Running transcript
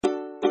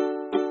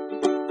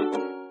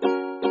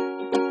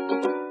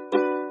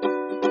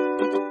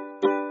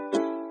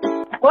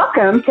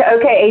Welcome to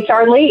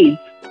OKHR Leads,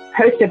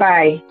 hosted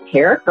by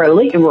Tara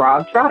Crowley and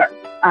Rob Trotter.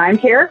 I'm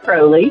Tara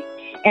Crowley,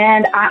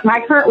 and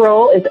my current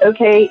role is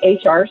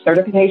OKHR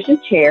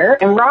Certification Chair,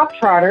 and Rob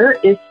Trotter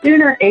is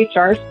Sooner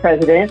HR's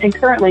President and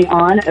currently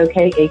on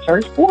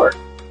OKHR's board.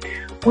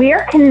 We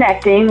are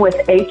connecting with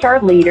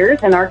HR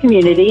leaders in our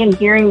community and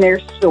hearing their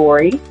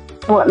story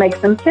and what makes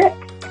them tick.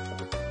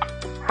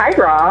 Hi,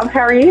 Rob. How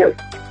are you?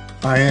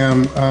 I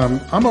am.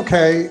 I'm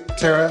okay,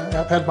 Tara.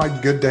 I've had my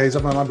good days.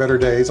 I've had my better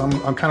days.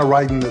 I'm kind of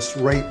riding this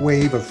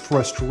wave of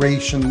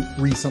frustration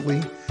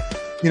recently.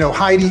 You know,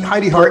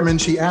 Heidi Hartman,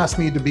 she asked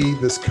me to be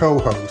this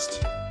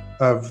co-host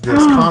of this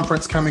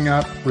conference coming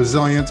up,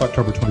 Resilience,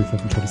 October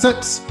 25th and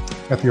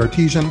 26th at the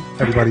Artesian.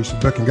 Everybody should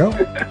book and go.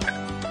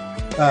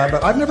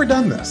 But I've never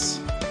done this.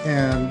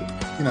 And,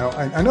 you know,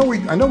 I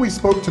know we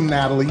spoke to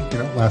Natalie,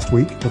 last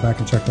week. Go back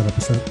and check that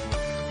episode.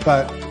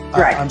 But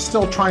right. I'm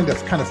still trying to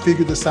kind of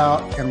figure this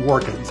out and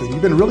work it. So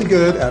you've been really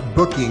good at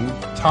booking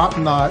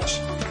top-notch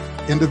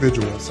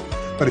individuals.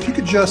 But if you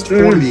could just,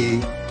 for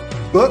me,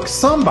 book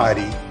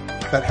somebody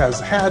that has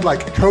had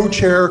like a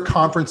co-chair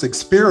conference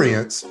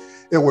experience,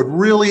 it would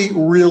really,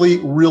 really,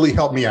 really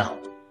help me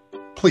out.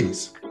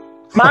 Please.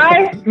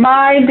 My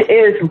mind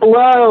is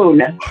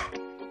blown.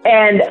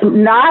 And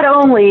not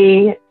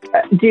only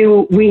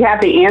do we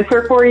have the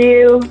answer for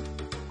you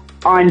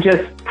on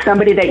just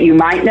somebody that you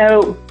might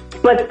know,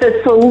 but the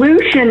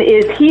solution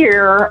is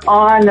here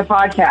on the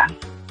podcast.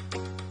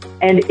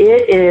 And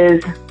it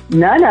is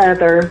none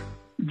other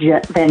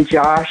than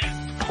Josh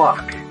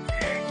Plock.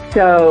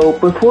 So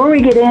before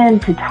we get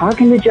into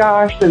talking to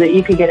Josh so that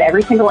you can get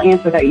every single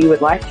answer that you would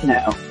like to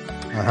know,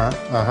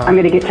 I'm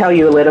going to tell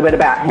you a little bit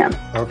about him.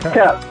 Okay.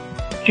 So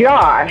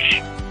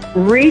Josh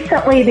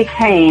recently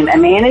became a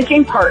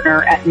managing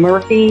partner at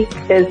Murphy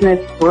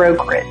Business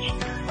Brokerage.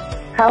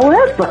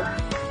 However,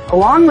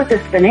 along with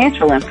his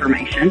financial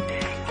information,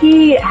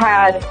 he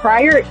has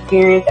prior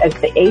experience as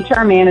the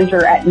HR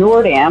manager at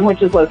Nordam,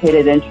 which is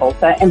located in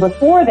Tulsa. And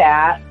before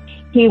that,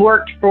 he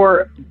worked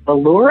for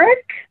Vallourec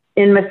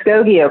in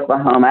Muskogee,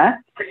 Oklahoma.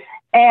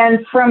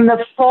 And from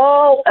the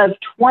fall of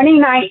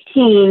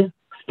 2019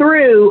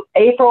 through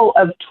April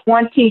of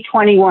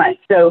 2021,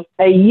 so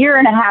a year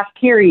and a half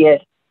period,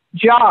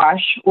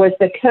 Josh was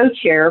the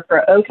co-chair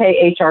for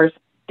OKHR's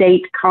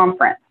state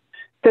conference.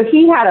 So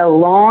he had a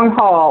long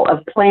haul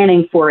of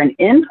planning for an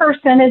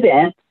in-person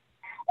event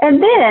and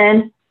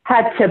then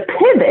had to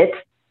pivot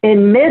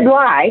in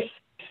midlife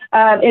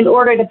in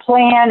order to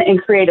plan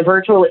and create a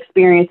virtual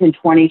experience in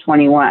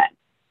 2021.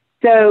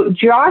 So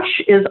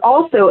Josh is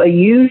also a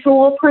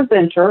usual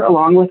presenter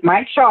along with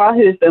Mike Shaw,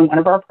 who's been one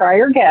of our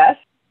prior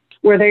guests,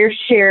 where they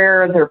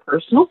share their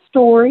personal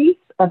stories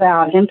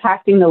about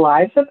impacting the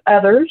lives of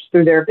others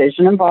through their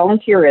vision and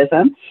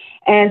volunteerism.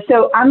 And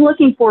so I'm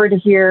looking forward to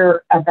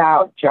hear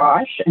about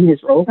Josh and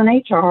his roles in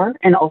HR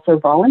and also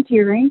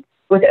volunteering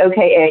with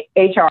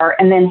OKHR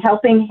and then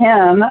helping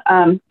him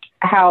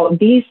how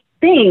these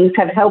things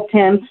have helped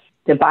him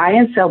to buy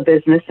and sell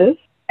businesses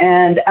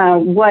and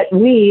what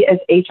we as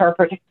HR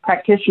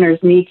practitioners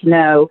need to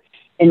know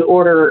in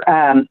order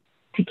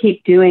to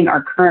keep doing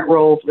our current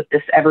roles with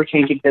this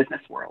ever-changing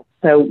business world.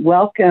 So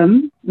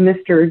welcome,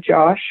 Mr.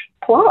 Josh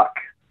Plock.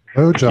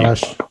 Oh,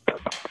 Josh.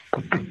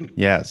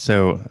 Yeah,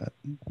 so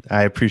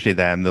I appreciate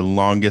that. I'm the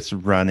longest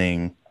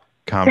running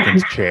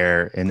conference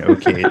chair in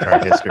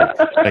OKHR history.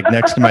 Like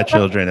next to my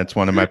children, it's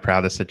one of my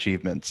proudest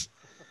achievements.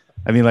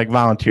 I mean, like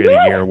Volunteer of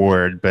the Year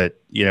award,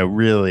 but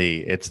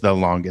really it's the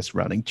longest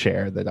running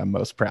chair that I'm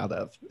most proud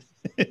of.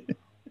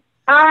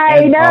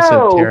 I know.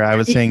 Also, Tara, I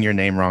was saying your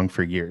name wrong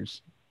for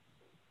years.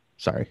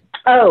 Sorry.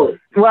 Oh,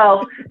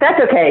 well, that's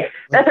okay.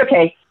 That's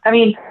okay. I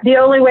mean, the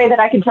only way that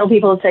I can tell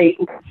people to say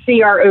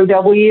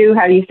CROW,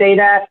 how do you say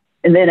that?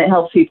 And then it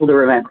helps people to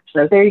remember.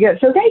 So there you go.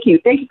 So thank you.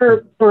 Thank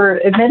you for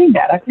admitting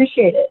that. I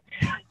appreciate it.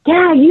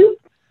 Yeah,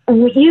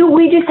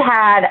 we just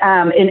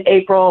had in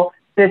April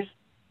this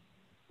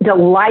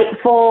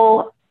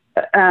delightful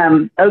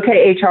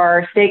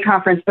OKHR state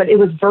conference, but it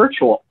was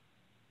virtual.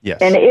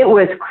 Yes. And it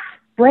was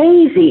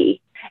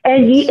crazy.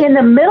 And in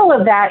the middle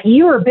of that,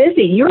 you were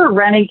busy. You were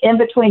running in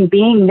between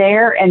being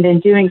there and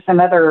then doing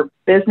some other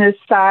business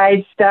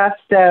side stuff.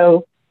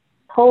 So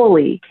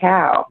holy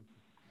cow.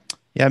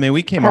 Yeah, I mean,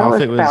 we came Tell off,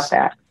 us it was, about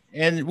that.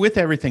 And with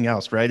everything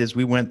else, right, as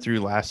we went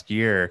through last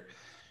year,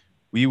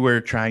 we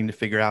were trying to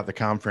figure out the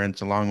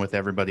conference along with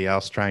everybody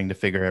else trying to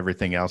figure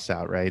everything else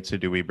out, right? So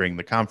do we bring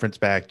the conference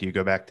back? Do you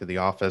go back to the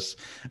office?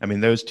 I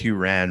mean, those two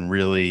ran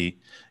really,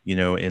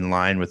 in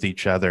line with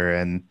each other.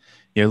 And,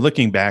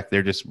 looking back,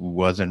 there just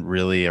wasn't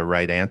really a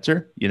right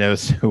answer,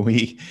 so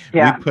we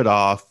put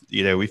off,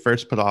 we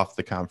first put off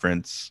the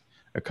conference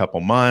a couple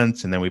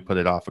months and then we put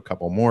it off a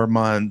couple more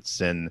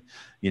months. And,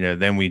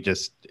 then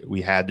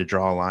we had to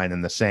draw a line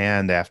in the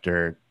sand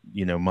after,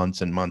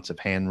 months and months of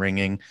hand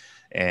wringing.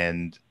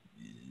 And,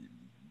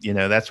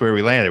 that's where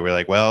we landed. We're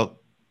like, well,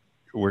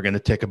 we're going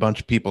to tick a bunch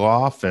of people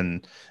off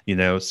and,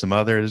 some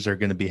others are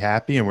going to be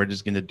happy and we're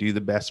just going to do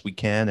the best we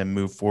can and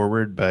move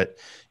forward. But,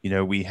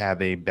 we have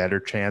a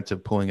better chance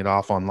of pulling it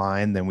off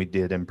online than we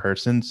did in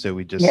person. So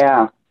we just,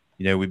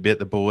 we bit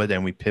the bullet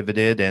and we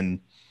pivoted. And,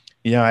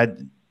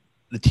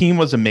 the team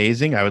was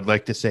amazing. I would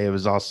like to say it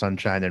was all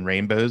sunshine and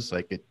rainbows.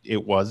 Like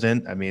it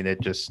wasn't. I mean, it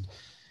just,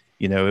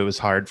 it was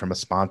hard from a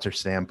sponsor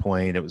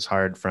standpoint. It was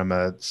hard from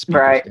a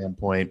speaker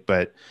standpoint,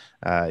 but,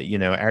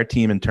 our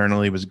team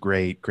internally was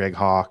great. Greg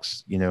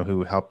Hawks,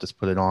 who helped us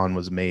put it on,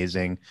 was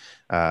amazing.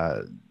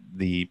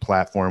 The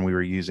platform we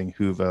were using,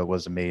 Hoova,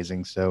 was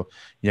amazing. So,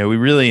 we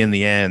really, in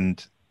the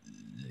end,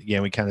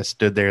 again, we kind of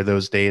stood there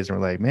those days and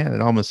we're like, man,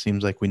 it almost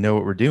seems like we know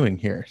what we're doing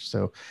here.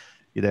 So,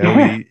 we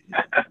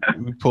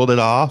pulled it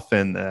off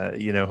and,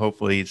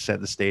 hopefully set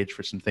the stage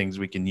for some things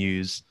we can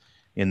use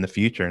in the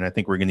future. And I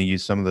think we're going to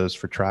use some of those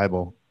for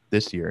Tribal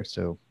this year.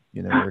 So,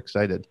 we're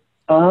excited.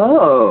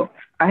 Oh,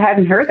 I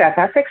hadn't heard that.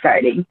 That's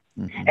exciting.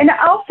 Mm-hmm. And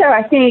also,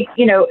 I think,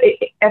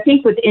 I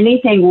think with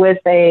anything with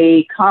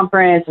a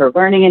conference or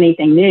learning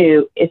anything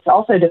new, it's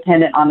also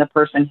dependent on the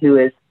person who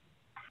is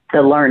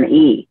the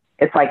learnee.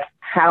 It's like,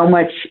 how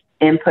much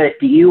input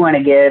do you want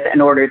to give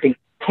in order to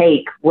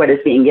take what is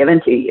being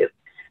given to you?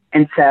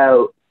 And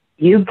so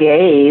you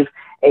gave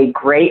a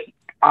great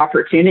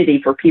opportunity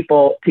for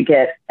people to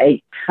get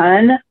a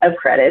ton of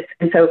credits.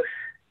 And so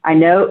I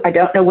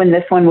don't know when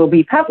this one will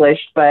be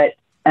published, but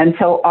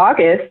until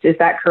August, is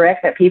that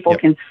correct? That people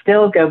can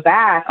still go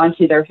back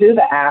onto their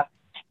Hoova app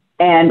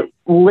and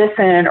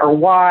listen or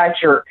watch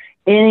or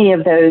any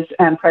of those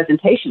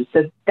presentations.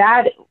 So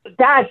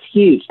that's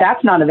huge.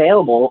 That's not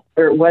available,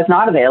 or was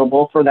not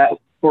available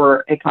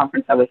for a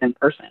conference that was in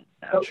person.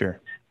 So sure.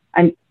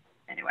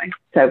 Anyway,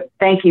 so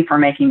thank you for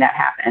making that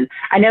happen.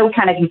 I know we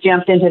kind of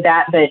jumped into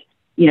that, but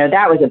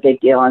that was a big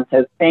deal. And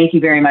so thank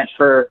you very much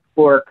for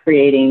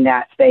creating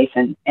that space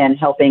and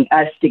helping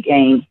us to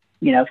gain,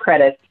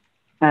 credits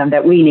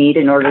that we need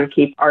in order to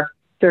keep our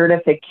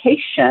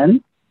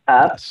certification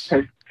up. Yes.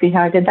 So see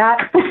how I did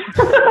that?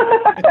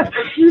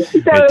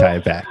 So, tie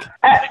it back.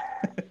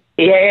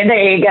 Yeah,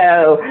 there you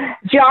go.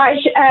 Josh,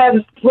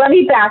 let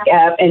me back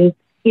up. And,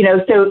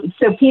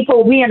 so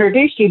people, we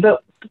introduced you,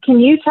 but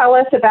can you tell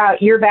us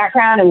about your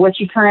background and what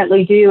you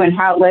currently do and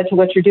how it led to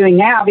what you're doing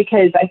now?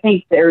 Because I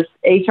think there's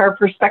HR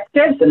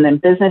perspectives and then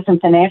business and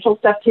financial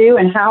stuff too,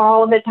 and how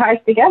all of it ties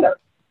together.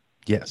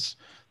 Yes.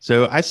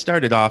 So I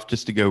started off,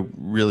 just to go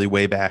really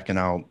way back, and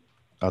I'll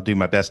do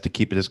my best to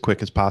keep it as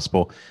quick as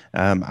possible.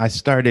 I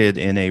started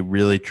in a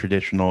really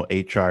traditional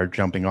HR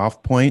jumping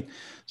off point.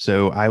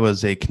 So I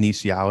was a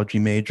kinesiology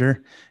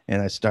major,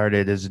 and I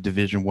started as a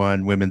Division I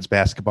women's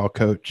basketball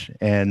coach.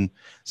 And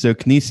so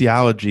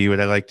kinesiology, what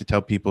I like to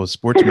tell people, is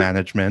sports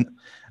management.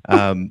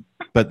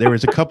 But there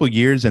was a couple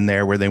years in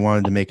there where they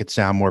wanted to make it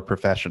sound more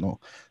professional.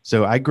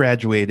 So I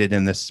graduated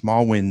in this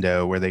small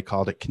window where they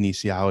called it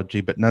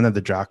kinesiology, but none of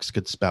the jocks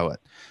could spell it.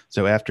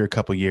 So after a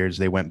couple years,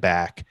 they went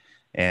back.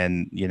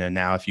 And,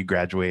 now if you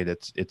graduate,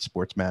 it's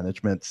sports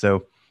management.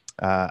 So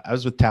I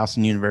was with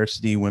Towson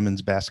University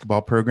women's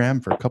basketball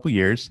program for a couple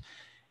years,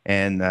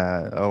 and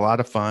a lot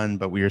of fun,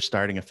 but we were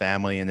starting a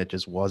family and it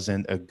just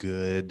wasn't a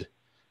good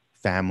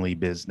family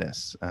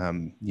business.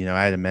 I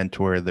had a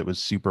mentor that was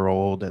super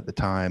old at the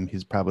time.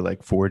 He's probably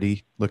like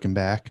 40 looking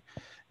back,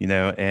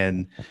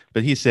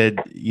 but he said,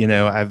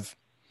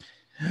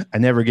 I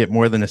never get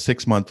more than a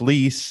 6-month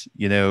lease.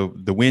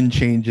 The wind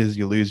changes,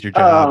 you lose your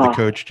job. The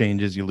coach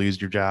changes, you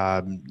lose your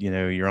job.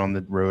 You're on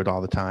the road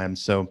all the time.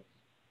 So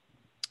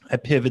I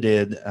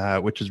pivoted,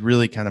 which is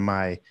really kind of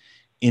my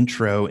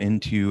intro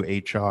into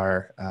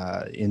HR,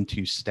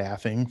 into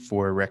staffing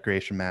for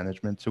recreation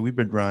management. So we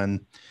would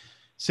run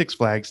Six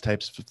Flags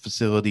types of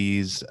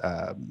facilities,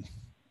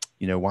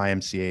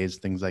 YMCAs,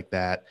 things like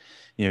that,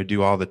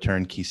 do all the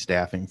turnkey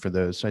staffing for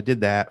those. So I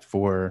did that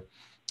for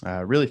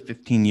really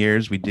 15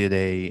 years. We did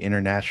a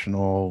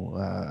international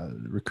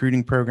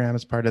recruiting program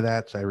as part of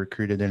that. So I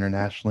recruited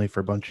internationally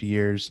for a bunch of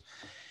years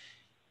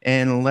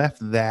and left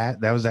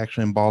that. That was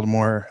actually in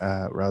Baltimore,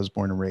 where I was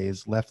born and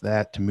raised. Left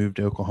that to move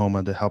to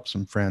Oklahoma to help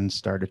some friends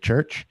start a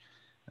church.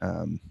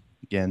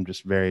 Again,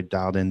 just very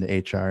dialed into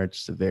HR.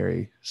 It's a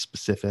very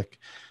specific.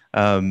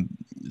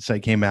 So I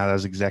came out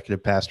as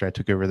executive pastor. I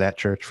took over that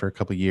church for a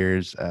couple of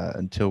years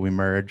until we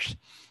merged.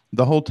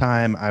 The whole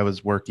time I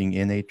was working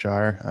in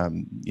HR,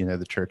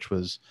 the church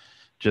was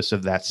just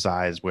of that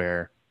size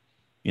where,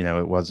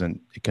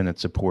 it couldn't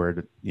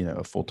support,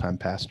 a full-time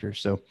pastor.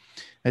 So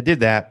I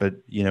did that, but,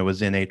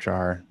 was in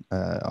HR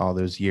all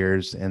those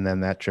years. And then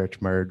that church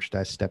merged.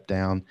 I stepped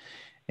down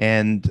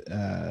and,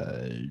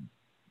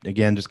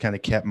 again, just kind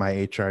of kept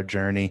my HR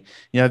journey.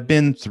 I've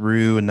been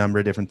through a number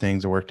of different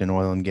things. I worked in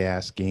oil and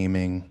gas,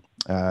 gaming.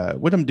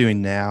 What I'm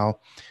doing now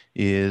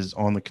is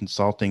on the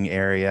consulting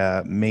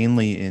area,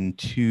 mainly in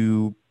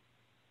two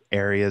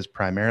areas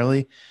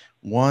primarily.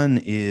 One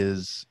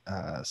is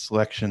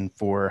selection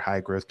for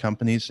high growth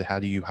companies. So how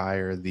do you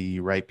hire the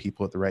right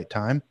people at the right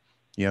time,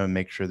 and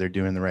make sure they're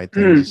doing the right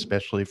things,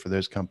 especially for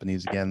those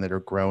companies, again, that are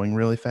growing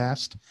really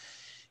fast.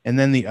 And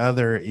then the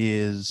other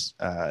is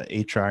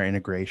HR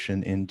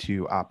integration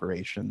into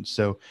operations.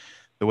 So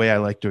the way I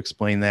like to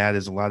explain that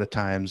is a lot of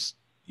times,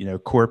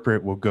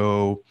 corporate will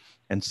go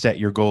and set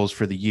your goals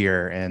for the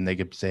year, and they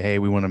could say, hey,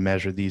 we want to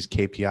measure these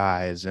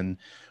KPIs, and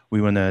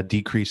we want to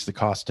decrease the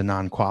cost of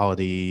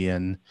non-quality,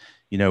 and,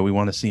 we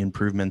want to see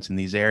improvements in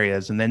these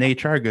areas. And then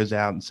HR goes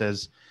out and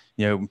says,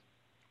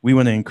 we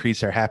want to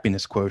increase our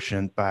happiness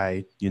quotient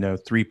by,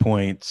 3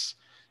 points,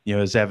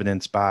 as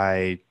evidenced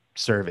by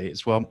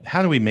surveys. Well,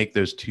 how do we make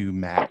those two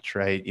match,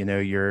 right?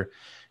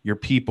 Your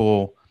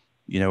people,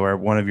 are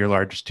one of your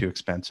largest two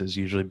expenses.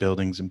 Usually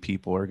buildings and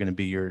people are going to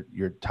be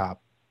your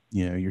top,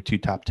 your two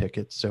top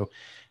tickets. So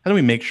how do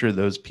we make sure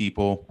those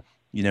people,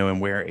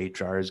 and where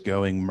HR is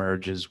going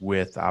merges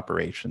with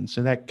operations?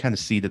 So that kind of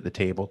seat at the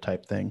table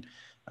type thing.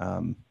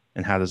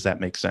 And how does that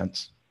make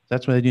sense?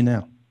 That's what I do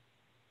now.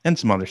 And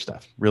some other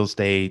stuff, real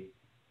estate,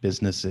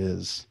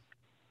 businesses,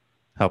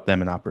 help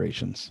them in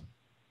operations.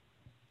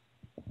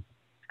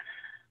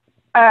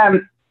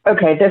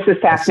 Okay, this is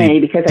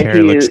fascinating because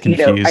Tara looks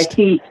confused. I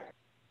see.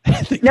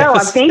 No,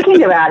 I'm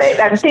thinking about it.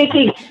 I'm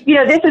thinking,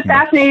 this is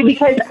fascinating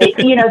because,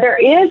 there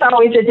is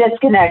always a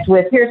disconnect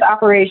with here's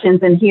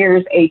operations and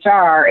here's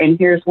HR and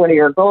here's what are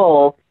your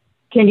goals.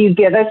 Can you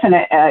give us an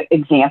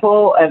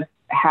example of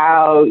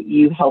how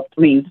you helped,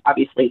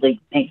 obviously leave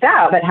things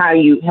out, but how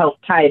you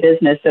helped tie a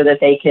business so that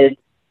they could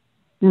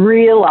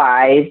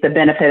realize the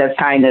benefit of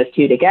tying those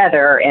two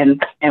together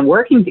and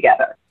working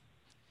together?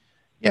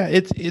 Yeah,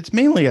 it's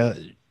mainly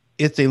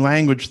it's a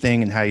language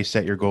thing and how you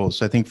set your goals.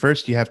 So I think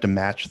first you have to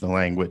match the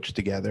language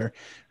together,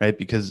 right?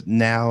 Because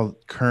now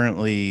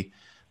currently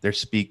they're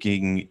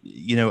speaking,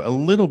 a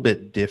little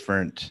bit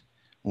different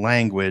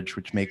language,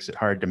 which makes it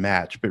hard to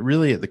match, but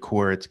really at the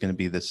core, it's going to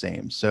be the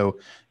same. So,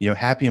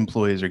 happy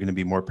employees are going to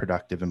be more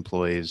productive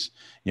employees,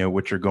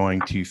 which are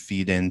going to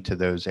feed into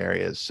those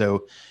areas.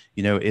 So,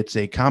 it's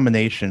a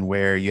combination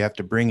where you have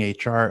to bring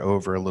HR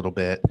over a little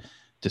bit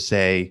to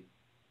say,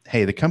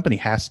 hey, the company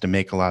has to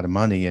make a lot of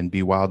money and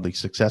be wildly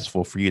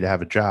successful for you to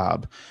have a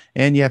job.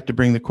 And you have to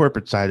bring the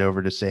corporate side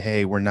over to say,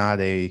 hey, we're not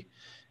a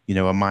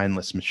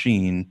mindless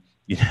machine.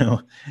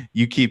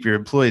 You keep your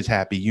employees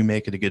happy, you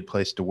make it a good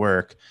place to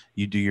work,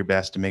 you do your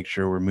best to make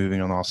sure we're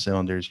moving on all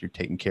cylinders, you're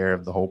taking care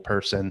of the whole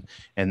person,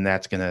 and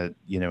that's going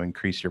to,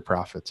 increase your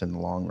profits in the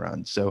long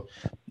run. So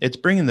it's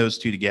bringing those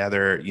two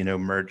together,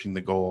 merging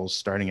the goals,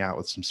 starting out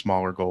with some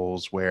smaller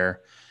goals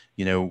where,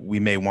 we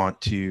may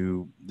want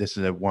to, this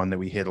is one that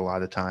we hit a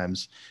lot of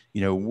times,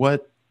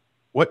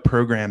 what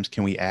programs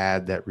can we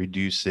add that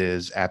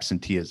reduces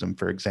absenteeism,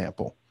 for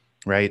example?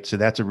 Right. So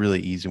that's a really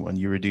easy one.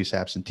 You reduce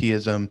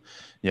absenteeism,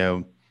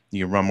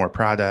 you run more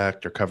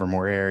product or cover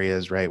more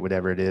areas, right?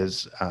 Whatever it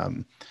is,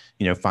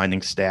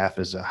 finding staff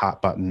is a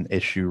hot button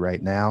issue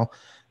right now.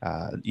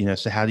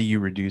 So how do you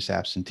reduce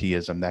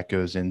absenteeism? That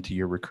goes into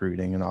your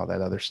recruiting and all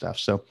that other stuff.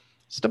 So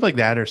stuff like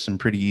that are some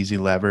pretty easy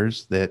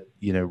levers that,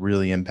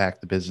 really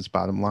impact the business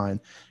bottom line.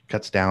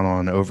 Cuts down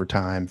on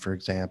overtime, for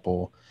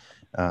example,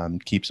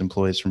 keeps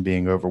employees from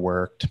being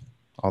overworked,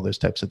 all those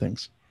types of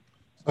things.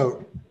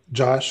 So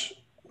Josh,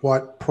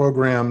 what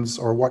programs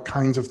or what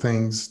kinds of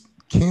things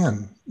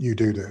can you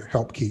do to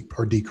help keep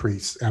or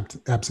decrease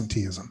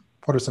absenteeism?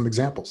 What are some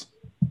examples?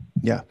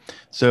 Yeah.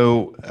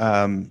 So,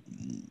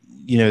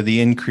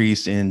 the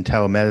increase in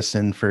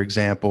telemedicine, for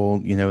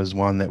example, is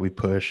one that we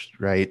pushed,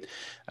 right?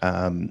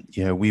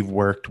 We've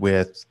worked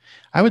with,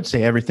 I would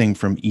say, everything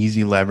from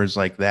easy levers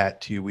like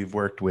that to we've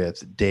worked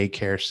with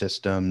daycare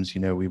systems,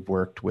 we've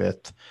worked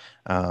with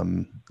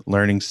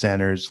learning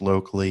centers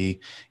locally,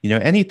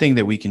 anything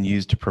that we can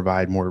use to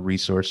provide more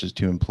resources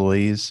to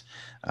employees.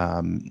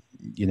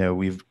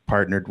 We've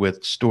partnered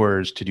with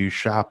stores to do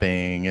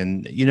shopping,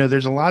 and,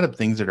 there's a lot of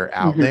things that are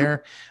out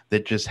there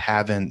that just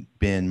haven't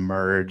been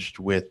merged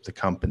with the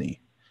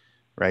company.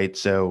 Right.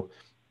 So,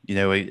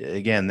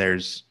 again,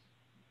 there's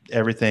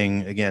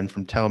everything, again,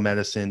 from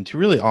telemedicine to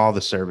really all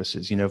the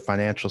services,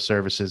 financial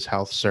services,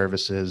 health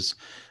services,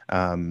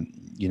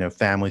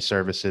 family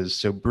services.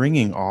 So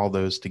bringing all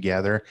those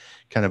together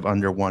kind of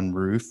under one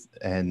roof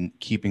and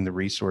keeping the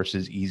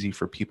resources easy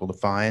for people to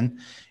find,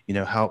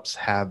 helps to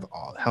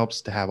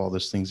have all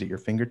those things at your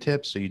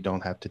fingertips. So you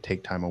don't have to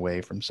take time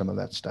away from some of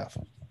that stuff.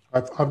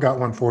 I've got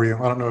one for you.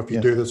 I don't know if you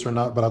do this or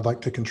not, but I'd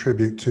like to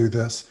contribute to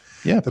this.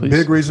 Yeah, the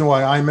big reason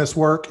why I miss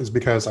work is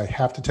because I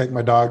have to take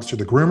my dogs to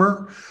the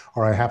groomer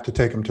or I have to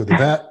take them to the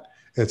vet.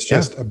 It's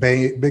just a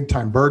big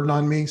time burden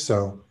on me.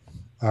 So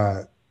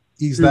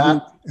ease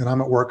that, and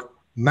I'm at work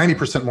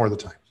 90% more of the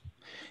time.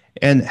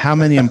 And how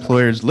many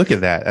employers look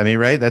at that? I mean,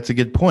 right? That's a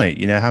good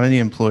point. How many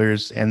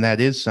employers, and that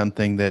is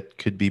something that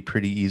could be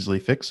pretty easily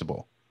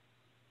fixable.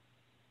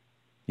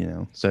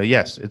 So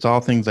yes, it's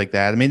all things like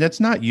that. I mean, that's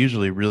not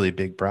usually really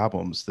big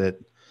problems that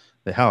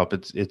help.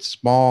 It's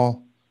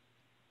small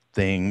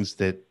things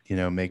that,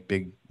 make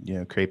big,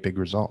 create big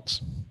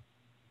results.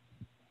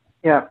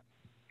 Yeah.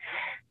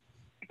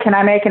 Can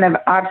I make an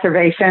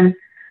observation?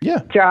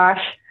 Yeah.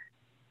 Josh,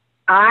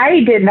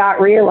 I did not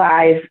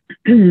realize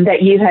that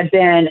you had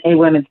been a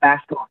women's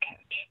basketball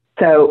coach.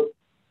 So,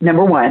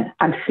 number one,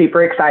 I'm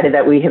super excited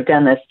that we have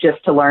done this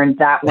just to learn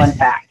that one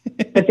fact.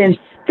 But then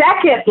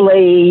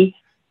secondly,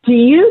 do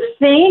you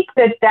think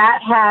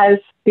that has,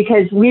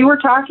 because we were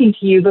talking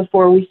to you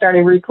before we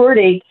started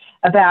recording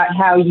about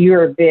how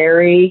you're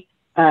very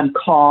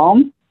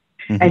calm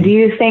And do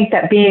you think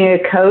that being a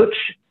coach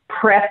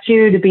prepped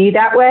you to be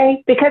that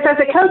way? Because as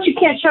a coach, you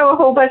can't show a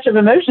whole bunch of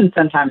emotions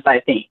sometimes, I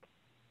think.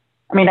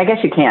 I mean, I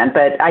guess you can,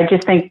 but I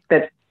just think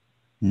that.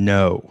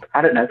 No.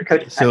 I don't know. The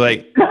coach. So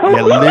like,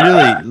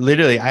 yeah,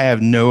 literally, I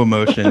have no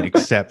emotion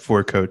except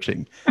for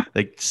coaching.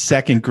 Like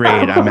second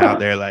grade, I'm out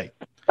there like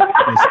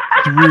just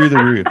through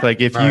the roof. Like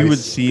if you would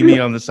see me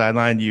on the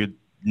sideline, you'd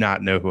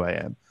not know who I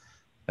am.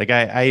 Like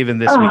I even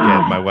this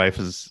weekend, my wife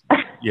is,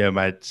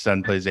 my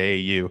son plays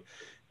AAU.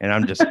 And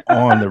I'm just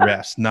on the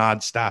refs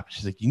nonstop.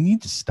 She's like, you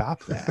need to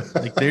stop that.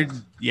 Like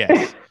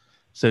yes.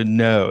 So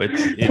no,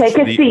 it's take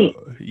a seat.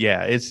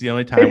 Yeah, it's the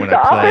only time when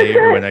I play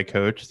or when I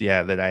coach,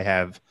 that I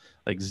have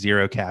like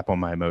zero cap on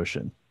my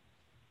emotion.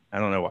 I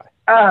don't know why.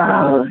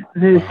 Oh,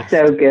 this is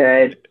so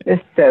good.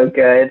 It's so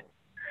good.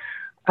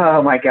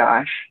 Oh my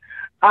gosh.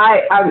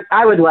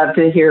 I would love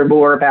to hear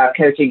more about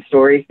coaching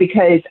stories,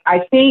 because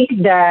I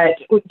think that,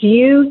 do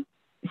you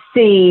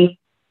see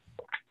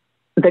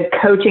the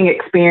coaching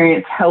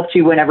experience helped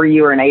you whenever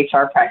you were an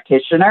HR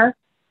practitioner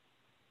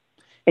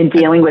in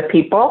dealing with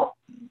people?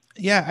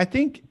 Yeah, I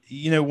think,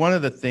 one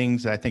of the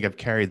things that I think I've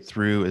carried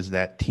through is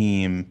that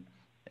team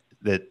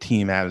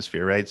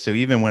atmosphere, right? So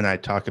even when I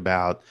talk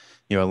about,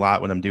 a lot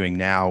what I'm doing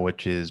now,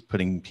 which is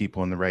putting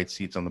people in the right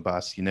seats on the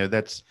bus,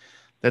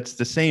 that's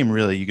the same,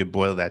 really. You could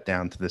boil that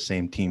down to the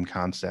same team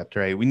concept,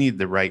 right? We need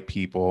the right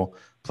people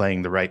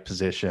playing the right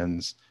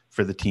positions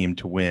for the team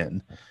to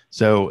win.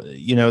 So,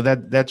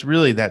 that's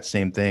really that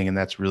same thing. And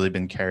that's really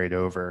been carried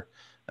over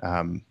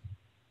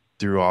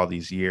through all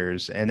these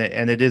years. And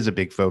it is a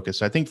big focus.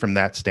 So I think from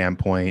that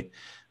standpoint,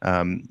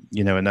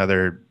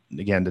 another,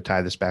 again, to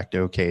tie this back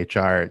to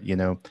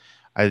OKHR,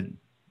 I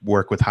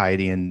work with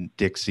Heidi and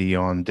Dixie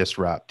on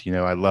Disrupt.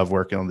 I love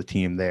working on the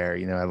team there.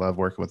 I love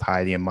working with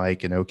Heidi and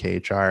Mike and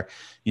OKHR.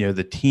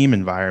 The team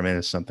environment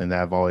is something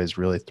that I've always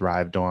really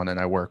thrived on. And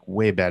I work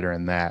way better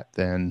in that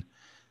than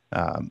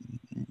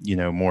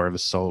more of a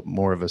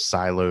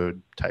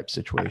siloed type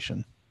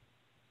situation.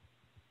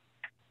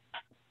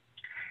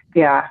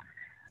 Yeah.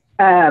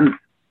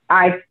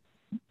 I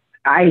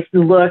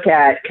look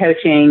at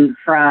coaching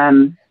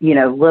from,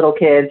 little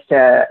kids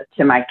to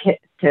my kids,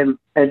 to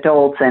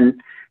adults,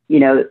 and,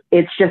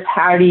 it's just,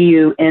 how do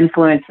you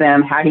influence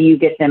them? How do you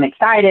get them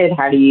excited?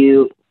 How do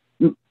you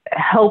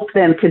help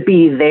them to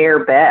be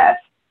their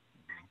best?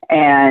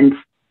 And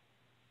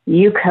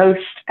you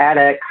coached at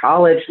a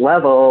college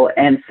level.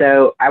 And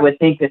so I would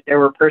think that there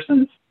were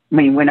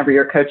whenever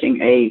you're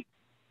coaching a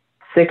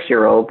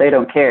 6-year-old, they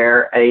don't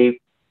care. A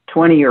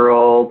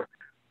 20-year-old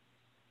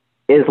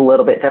is a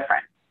little bit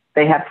different.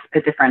 They have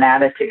a different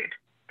attitude.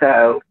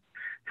 So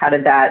how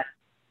did that?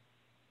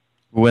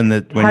 When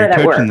you're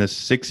coaching the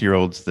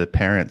 6-year-olds, the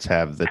parents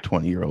have the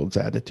 20-year-olds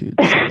attitude.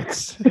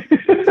 So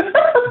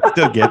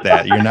still get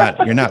that.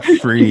 You're not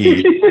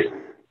free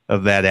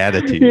of that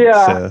attitude.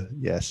 Yeah. So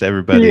yes,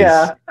 everybody's.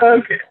 Yeah.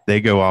 Okay. They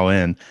go all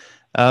in.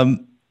 What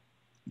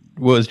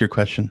was your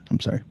question? I'm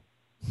sorry.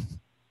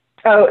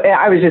 Oh,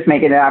 I was just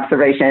making an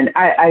observation.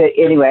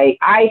 Anyway,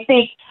 I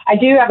think I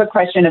do have a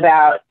question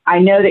about, I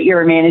know that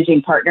you're a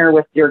managing partner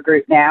with your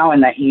group now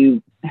and that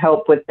you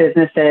help with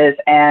businesses.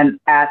 And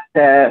at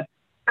the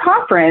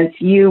conference,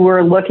 you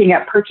were looking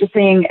at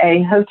purchasing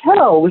a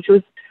hotel, which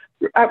was,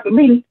 I'm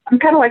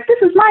kind of like,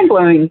 this is mind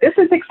blowing. This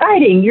is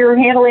exciting. You're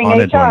handling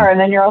haunted HR one. And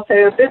then you're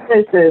also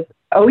businesses.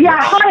 Oh yeah.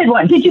 Yes. Haunted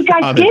one. Did you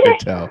guys haunted get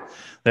it? Hotel.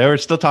 They were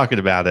still talking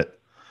about it.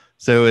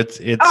 So it's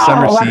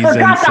summer season. I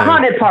forgot the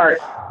haunted part.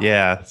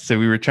 Yeah. So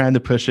we were trying to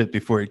push it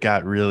before it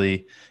got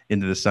really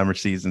into the summer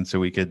season so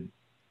we could,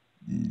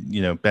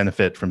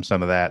 benefit from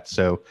some of that.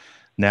 So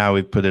now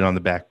we've put it on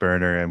the back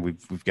burner and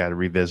we've got to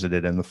revisit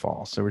it in the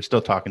fall. So we're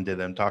still talking to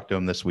them, talk to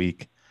them this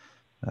week.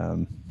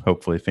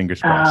 Hopefully,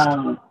 fingers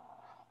crossed.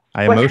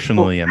 I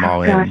emotionally am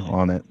all in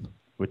on it,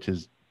 which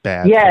is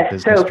bad.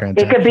 Yes. So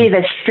it could be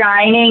The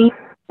Shining.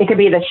 It could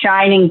be The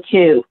Shining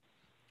 2.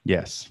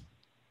 Yes.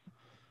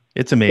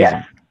 It's amazing.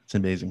 Yes. It's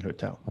an amazing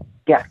hotel.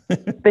 Yeah.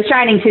 The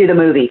Shining 2, the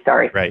movie,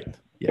 sorry. Right.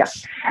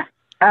 Yes.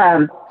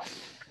 Yeah.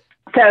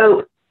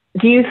 So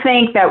do you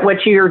think that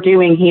what you're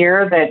doing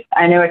here, that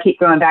I know I keep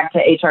going back to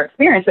HR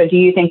experience, but do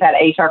you think that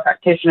HR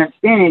practitioner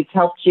experience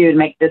helps you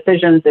make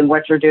decisions in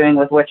what you're doing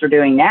with what you're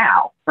doing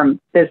now from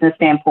business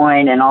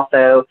standpoint and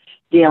also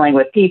dealing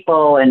with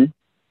people and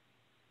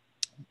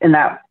in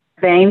that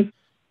vein?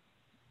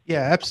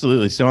 Yeah,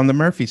 absolutely. So on the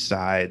Murphy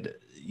side,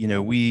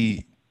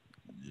 we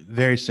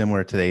very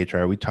similar to the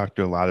HR. We talk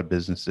to a lot of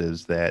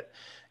businesses that,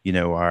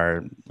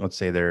 are, let's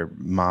say they're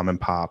mom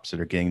and pops that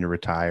are getting to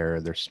retire.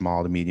 They're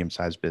small to medium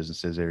sized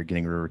businesses that are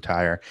getting to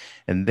retire,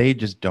 and they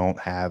just don't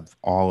have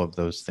all of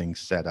those things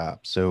set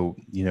up. So,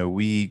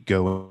 we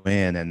go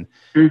in and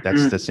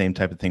that's the same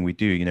type of thing we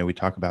do. We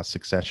talk about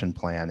succession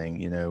planning,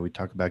 we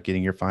talk about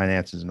getting your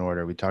finances in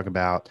order. We talk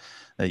about,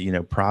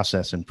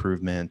 process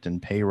improvement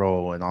and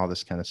payroll and all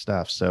this kind of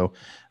stuff. So,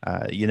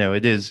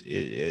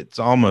 it's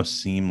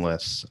almost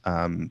seamless,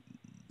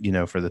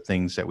 for the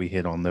things that we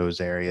hit on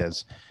those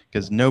areas,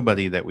 because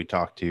nobody that we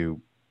talk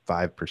to,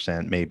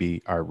 5%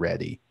 maybe are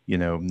ready,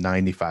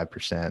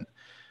 95%,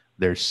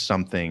 there's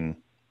something,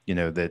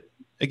 that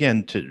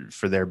again,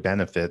 for their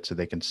benefit, so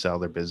they can sell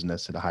their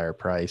business at a higher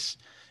price,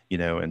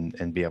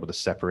 and be able to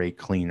separate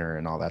cleaner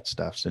and all that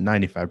stuff. So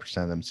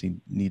 95% of them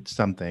need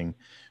something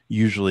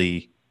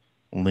usually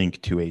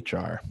linked to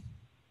HR.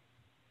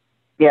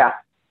 Yeah,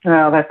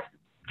 well, that's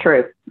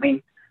true. I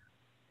mean,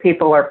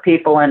 people are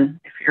people, and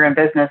if you're in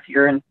business,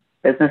 you're in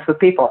business with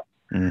people.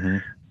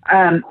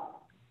 Mm-hmm.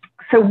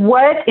 So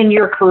what in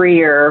your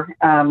career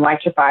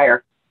lights your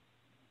fire?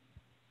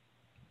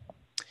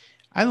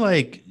 I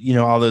like,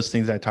 all those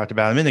things I talked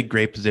about. I'm in a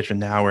great position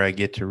now where I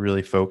get to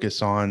really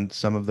focus on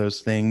some of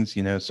those things,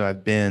 so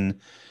I've been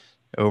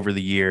over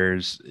the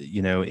years,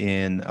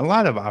 in a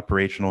lot of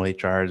operational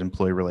HRs,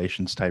 employee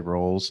relations type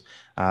roles.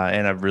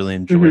 And I've really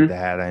enjoyed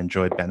that. I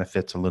enjoy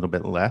benefits a little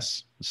bit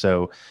less.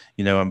 So,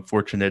 I'm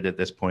fortunate at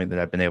this point that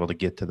I've been able to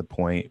get to the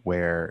point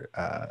where,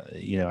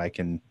 I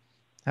can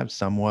have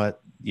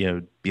somewhat, be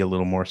a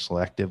little more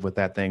selective with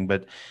that thing.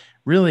 But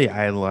really,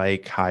 I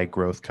like high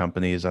growth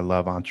companies. I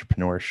love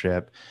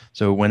entrepreneurship.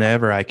 So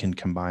whenever I can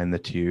combine the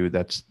two,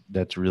 that's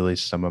really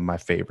some of my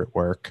favorite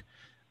work.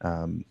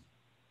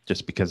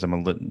 Just because I'm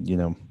a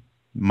little,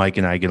 Mike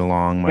and I get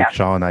along, Mike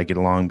Shaw and I get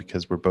along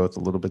because we're both a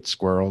little bit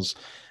squirrels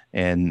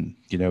and,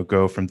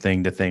 go from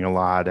thing to thing a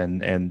lot,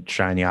 and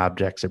shiny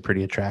objects are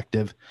pretty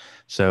attractive.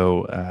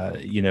 So,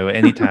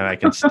 anytime I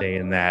can stay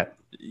in that,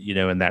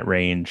 in that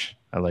range,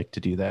 I like to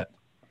do that.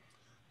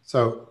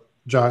 So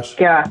Josh,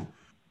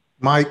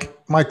 Mike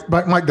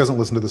doesn't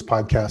listen to this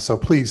podcast. So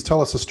please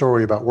tell us a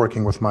story about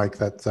working with Mike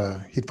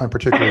that he'd find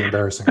particularly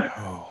embarrassing.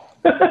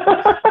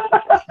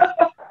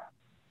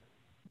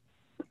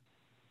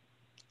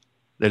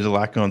 There's a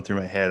lot going through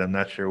my head. I'm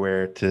not sure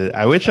where to.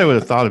 I wish I would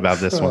have thought about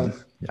this one.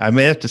 I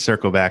may have to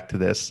circle back to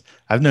this.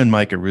 I've known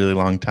Mike a really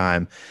long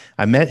time.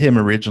 I met him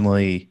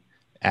originally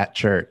at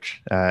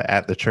church,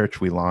 at the church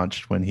we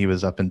launched when he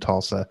was up in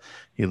Tulsa.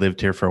 He lived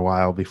here for a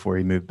while before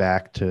he moved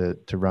back to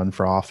run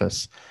for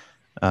office.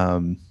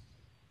 Let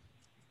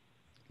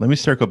me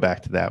circle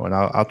back to that one.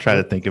 I'll try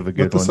to think of a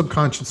good one. Let the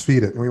subconscious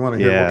feed it. We want to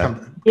hear. Yeah. We'll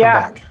come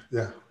back.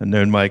 Yeah. I've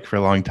known Mike for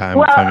a long time.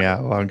 We've hung out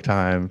a long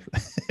time.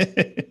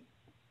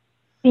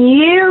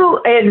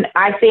 You, and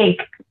I think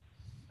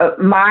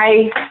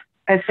my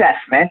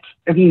assessment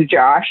of you,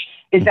 Josh,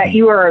 is that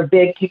you are a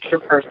big picture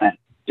person.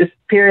 Just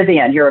period, the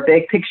end. You're a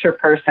big picture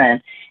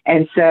person.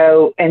 And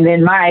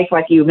then Mike,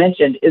 like you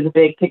mentioned, is a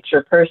big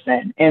picture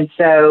person. And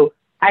so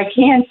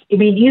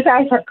you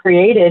guys have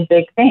created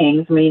big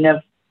things.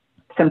 Of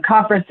some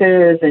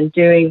conferences and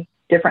doing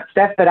different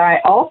stuff, but I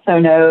also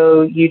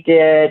know you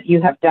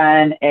have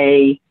done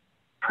a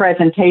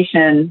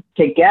presentation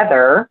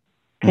together.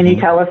 Can you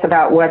tell us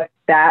about what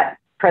that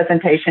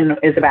presentation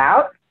is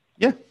about?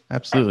 Yeah,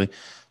 absolutely.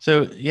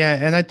 So,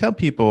 and I tell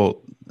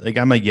people, like,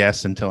 I'm a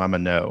yes until I'm a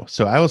no.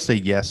 So I will say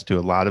yes to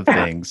a lot of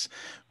things,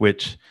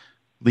 which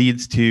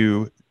leads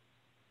to,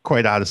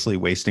 quite honestly,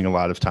 wasting a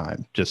lot of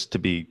time, just to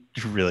be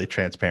really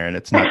transparent.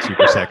 It's not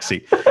super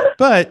sexy.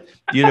 But,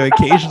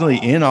 occasionally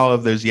in all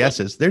of those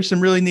yeses, there's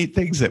some really neat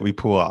things that we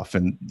pull off.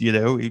 And,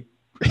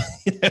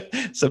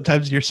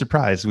 sometimes you're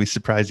surprised. We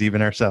surprise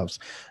even ourselves.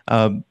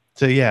 I'm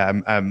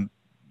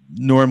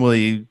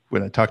normally,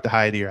 when I talk to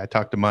Heidi or I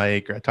talk to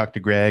Mike or I talk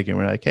to Greg, and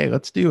we're like, hey,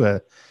 let's do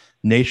a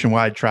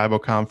nationwide tribal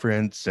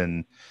conference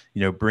and,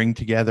 bring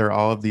together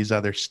all of these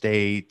other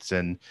states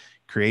and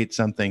create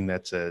something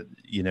that's a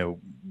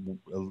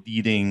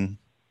leading,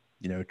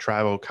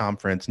 tribal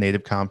conference,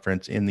 native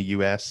conference in the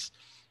US.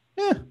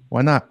 Yeah,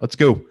 why not? Let's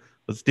go.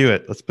 Let's do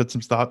it. Let's put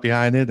some thought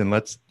behind it and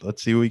let's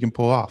see what we can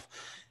pull off.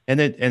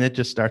 And it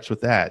just starts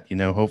with that,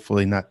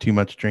 hopefully not too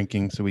much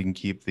drinking so we can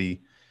keep the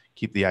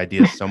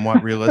ideas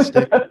somewhat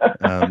realistic.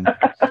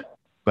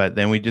 But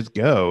then we just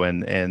go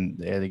and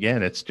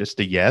again, it's just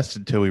a yes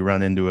until we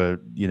run into a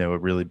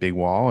really big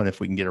wall. And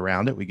if we can get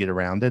around it, we get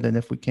around it. And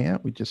if we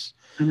can't, we just,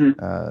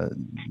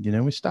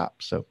 we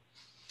stop. So,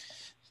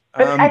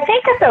 but I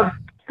think at the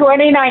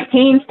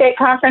 2019 state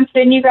conference,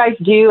 didn't you guys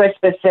do a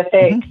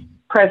specific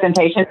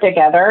presentation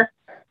together?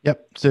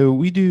 Yep. So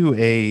we do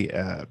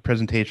a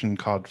presentation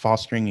called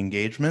Fostering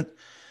Engagement.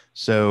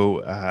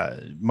 So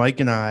Mike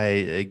and I,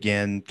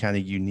 again, kind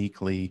of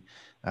uniquely,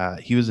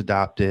 he was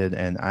adopted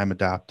and I'm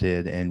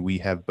adopted, and we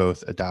have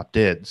both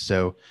adopted.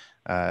 So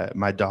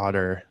my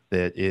daughter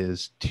that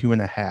is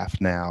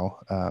 2.5 now,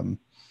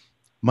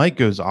 Mike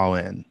goes all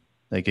in,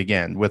 like,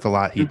 again, with a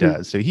lot he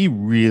does. So he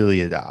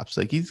really adopts.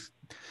 Like,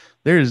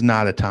 there is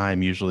not a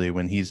time usually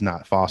when he's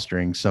not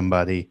fostering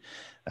somebody.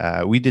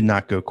 We did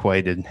not go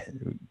quite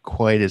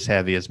as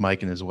heavy as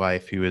Mike and his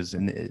wife, who is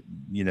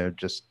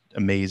just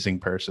amazing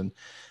person.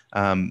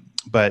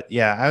 But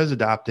yeah, I was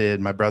adopted.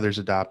 My brother's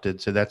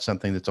adopted. So that's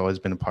something that's always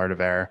been a part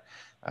of our,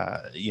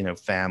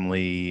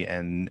 family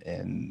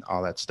and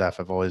all that stuff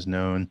I've always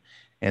known.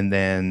 And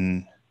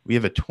then we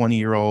have a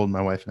 20-year-old,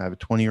 my wife and I have a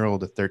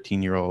 20-year-old, a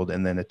 13-year-old,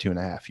 and then a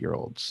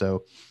 2.5-year-old.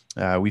 So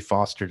we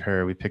fostered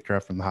her. We picked her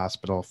up from the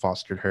hospital,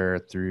 fostered her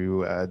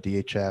through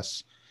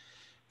DHS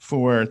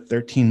for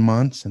 13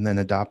 months, and then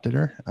adopted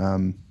her.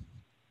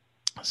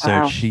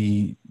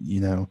 She,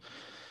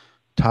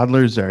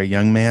 toddlers are a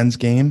young man's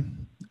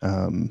game.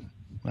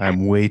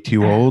 I'm way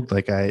too old.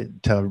 Like I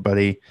tell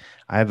everybody,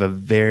 I have a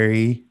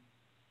very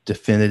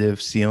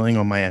definitive ceiling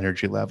on my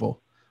energy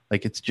level.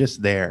 Like it's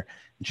just there.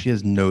 And she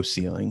has no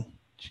ceiling.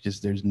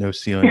 There's no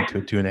ceiling to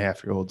a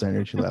 2.5-year-old's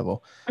energy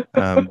level.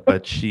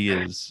 But she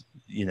is,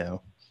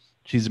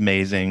 she's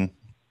amazing.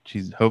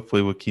 She's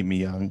hopefully will keep me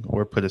young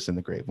or put us in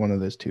the grave. One of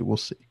those two. We'll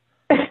see.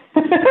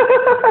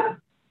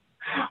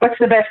 What's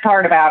the best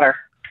part about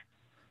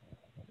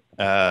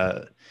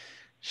her?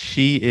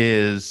 She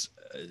is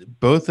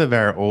both of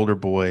our older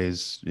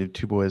boys,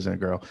 2 boys and a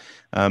girl.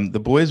 The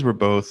boys were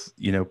both,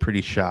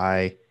 pretty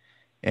shy,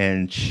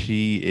 and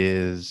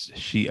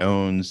she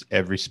owns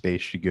every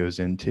space she goes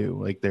into.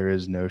 Like there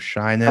is no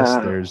shyness.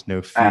 There's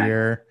no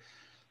fear.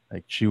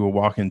 Like she will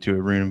walk into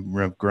a room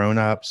of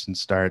grown-ups and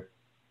start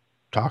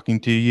talking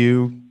to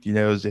you,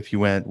 as if you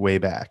went way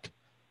back.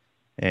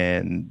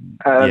 And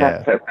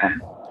that's so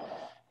fun.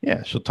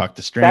 Yeah, she'll talk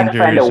to strangers.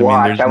 That's fun to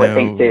watch, I would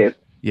think too.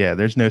 Yeah,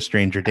 there's no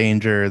stranger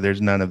danger.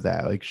 There's none of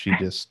that. Like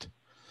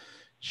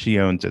she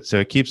owns it. So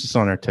it keeps us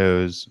on our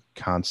toes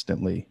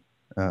constantly.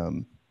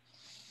 That's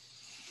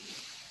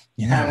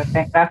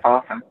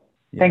awesome.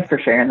 Yeah. Thanks for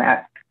sharing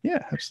that.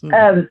 Yeah,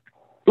 absolutely.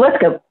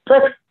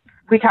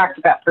 We talked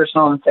about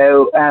personal, and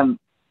so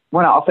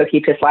want to also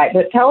keep this light,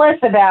 but tell us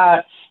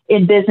about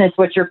in business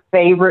what your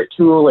favorite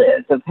tool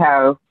is of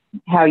how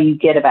you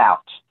get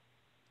about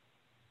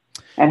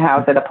and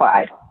how is it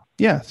applied.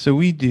 Yeah, so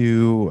we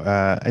do.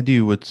 I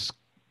do what's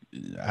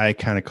I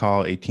kind of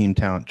call a team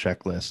talent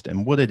checklist,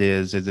 and what it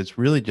is it's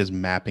really just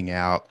mapping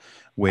out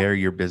where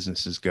your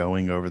business is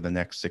going over the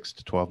next 6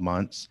 to 12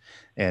 months,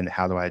 and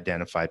how to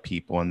identify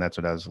people. And that's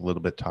what I was a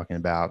little bit talking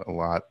about a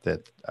lot.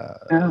 That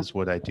is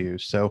what I do.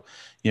 So,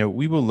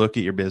 we will look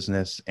at your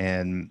business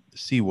and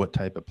see what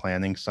type of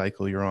planning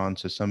cycle you're on.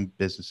 So some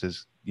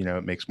businesses,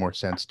 it makes more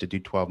sense to do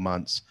 12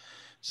 months.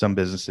 Some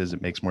businesses,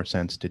 it makes more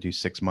sense to do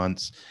 6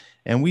 months.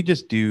 And we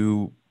just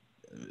do,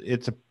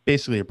 it's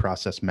basically a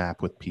process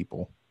map with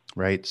people,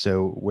 right?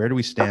 So where do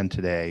we stand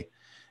today?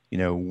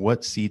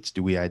 What seats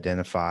do we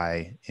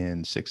identify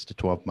in 6 to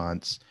 12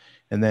 months?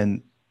 And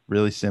then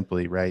really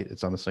simply, right,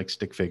 it's almost like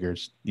stick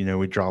figures.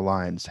 We draw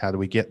lines. How do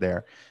we get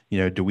there?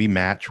 Do we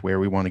match where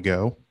we want to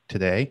go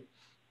today?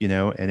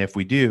 And if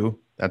we do,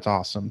 that's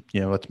awesome.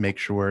 Let's make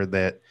sure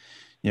that,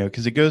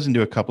 because it goes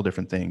into a couple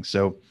different things.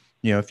 So,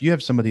 if you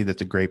have somebody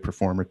that's a great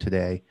performer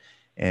today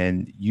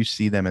and you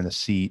see them in a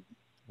seat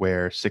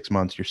where 6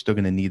 months, you're still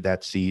going to need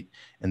that seat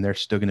and they're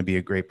still going to be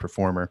a great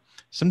performer.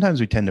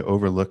 Sometimes we tend to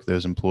overlook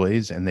those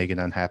employees and they get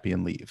unhappy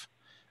and leave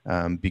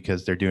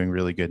because they're doing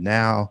really good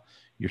now.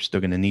 You're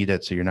still going to need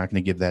it. So you're not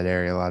going to give that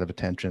area a lot of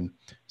attention.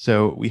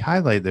 So we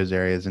highlight those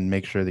areas and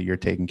make sure that you're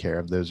taking care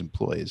of those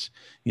employees,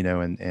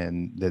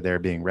 and that they're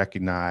being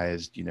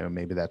recognized.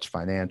 Maybe that's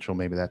financial,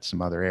 maybe that's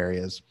some other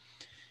areas.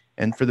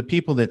 And for the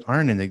people that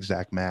aren't an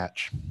exact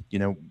match,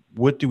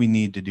 what do we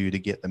need to do to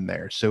get them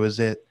there? So is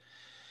it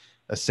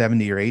a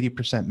 70 or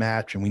 80%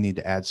 match and we need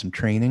to add some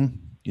training,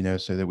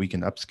 so that we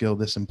can upskill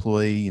this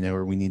employee,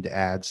 or we need to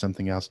add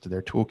something else to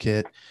their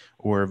toolkit,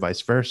 or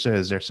vice versa?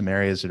 Is there some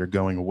areas that are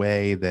going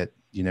away that,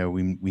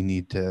 we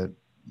need to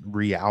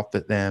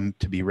re-outfit them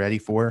to be ready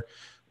for?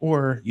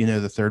 Or,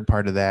 the third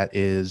part of that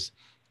is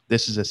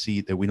this is a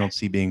seat that we don't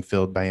see being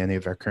filled by any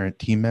of our current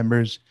team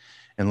members.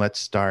 And let's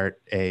start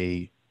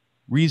a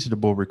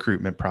reasonable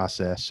recruitment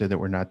process so that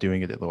we're not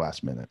doing it at the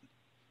last minute.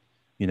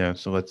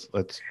 So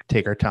let's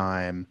take our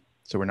time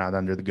so we're not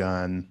under the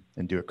gun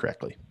and do it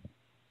correctly.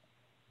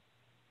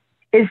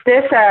 Is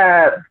this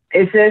the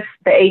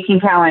 18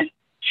 talent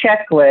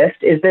checklist?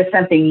 Is this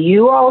something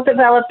you all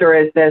developed, or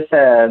is this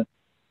a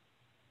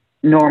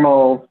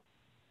normal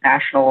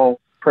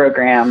national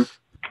program?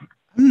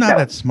 I'm not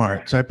that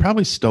smart, so I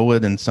probably stole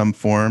it in some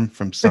form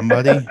from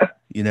somebody,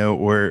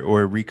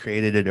 or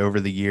recreated it over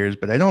the years.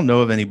 But I don't know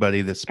of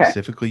anybody that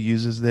specifically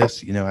uses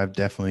this. I've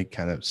definitely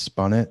kind of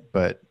spun it,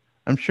 but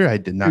I'm sure I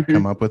did not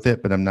come up with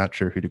it. But I'm not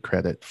sure who to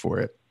credit for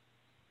it.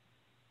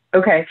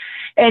 Okay,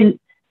 and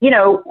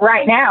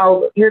right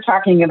now you're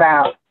talking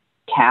about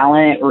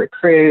talent,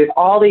 recruit,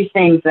 all these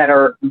things that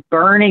are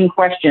burning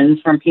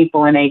questions from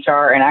people in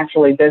HR and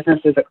actually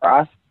businesses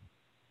across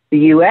the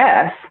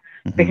U.S.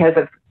 because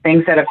of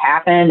things that have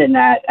happened. And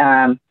that,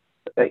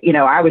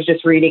 I was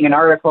just reading an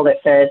article that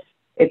said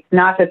it's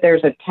not that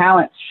there's a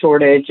talent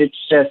shortage. It's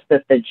just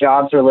that the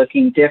jobs are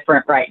looking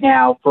different right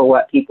now for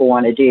what people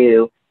want to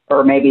do,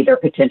 or maybe they're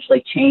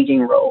potentially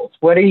changing roles.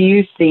 What are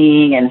you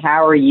seeing, and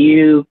how are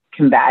you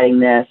combating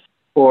this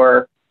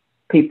for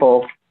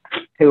people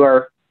who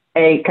are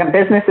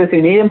businesses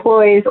who need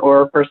employees,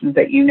 or persons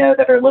that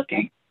that are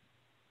looking?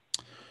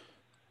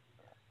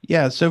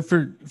 Yeah, so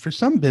for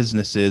some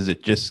businesses,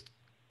 it just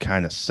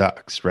kind of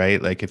sucks,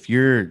 right? Like if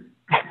you're,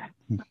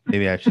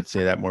 maybe I should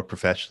say that more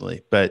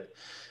professionally, but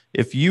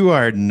if you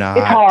are not,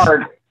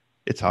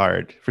 it's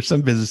hard. For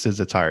some businesses,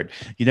 it's hard.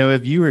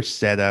 If you are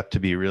set up to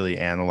be really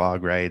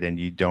analog, right, and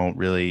you don't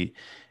really,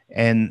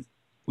 and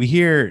we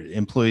hear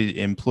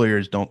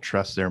employers don't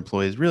trust their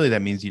employees. Really,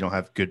 that means you don't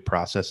have good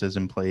processes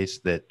in place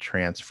that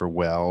transfer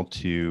well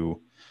to,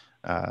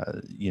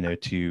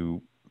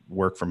 to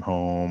work from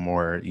home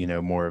or,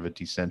 more of a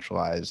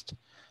decentralized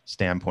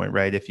standpoint,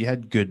 right? If you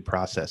had good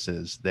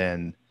processes,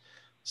 then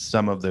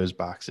some of those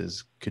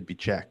boxes could be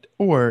checked,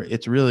 or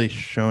it's really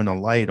shown a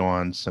light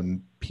on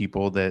some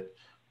people that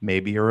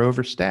maybe are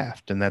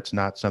overstaffed. And that's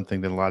not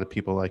something that a lot of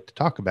people like to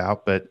talk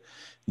about, but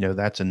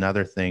that's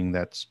another thing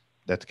that's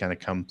kind of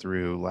come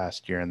through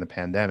last year in the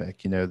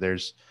pandemic.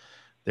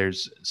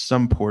 There's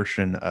some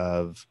portion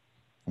of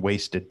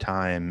wasted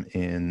time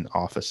in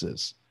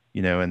offices,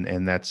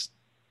 and that's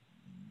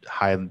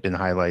been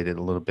highlighted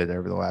a little bit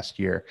over the last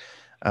year.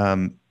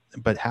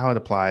 But how it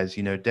applies,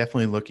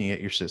 definitely looking at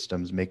your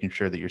systems, making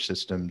sure that your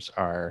systems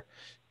are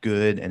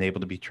good and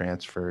able to be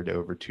transferred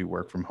over to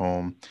work from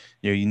home.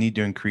 You need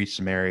to increase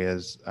some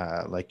areas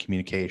like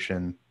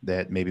communication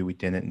that maybe we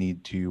didn't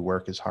need to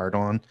work as hard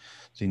on.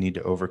 So you need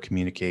to over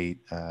communicate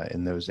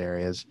in those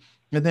areas,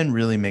 and then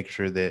really make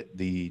sure that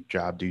the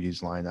job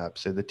duties line up.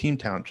 So the team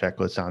talent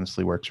checklist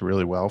honestly works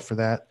really well for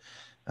that.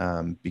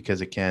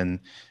 Because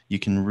you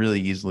can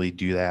really easily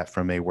do that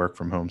from a work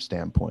from home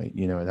standpoint.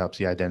 It helps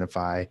you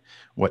identify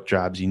what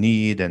jobs you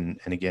need. And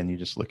again, you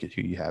just look at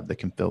who you have that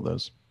can fill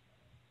those.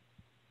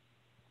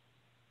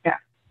 Yeah.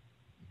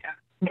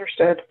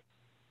 Understood.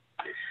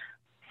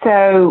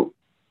 So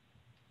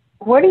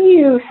what are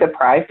you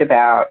surprised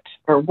about,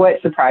 or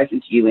what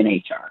surprises you in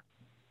HR?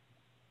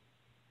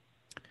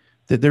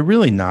 That they're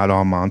really not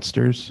all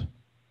monsters.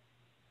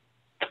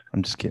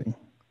 I'm just kidding.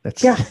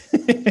 Yeah.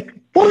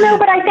 Well, no,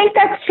 but I think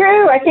that's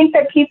true. I think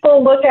that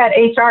people look at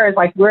HR as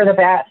like, we're the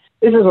bad.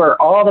 This is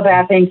where all the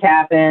bad things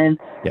happen.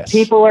 Yes.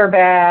 People are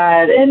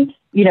bad. And,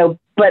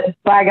 but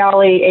by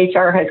golly,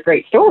 HR has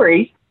great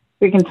stories.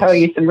 We can tell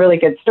you some really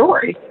good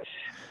stories.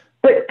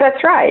 But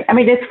that's right. I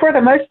mean, it's for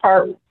the most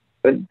part,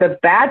 the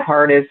bad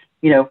part is,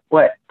 10%,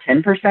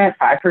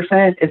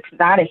 5%. It's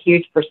not a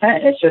huge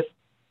percent. It's just,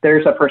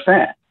 there's a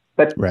percent.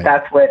 But right.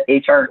 That's what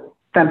HR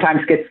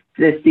sometimes gets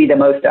to see the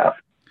most of.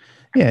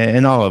 Yeah,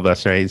 and all of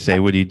us, right? Say,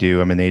 what do you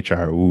do? I'm in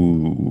HR.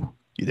 Ooh,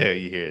 you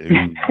hear.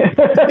 Ooh.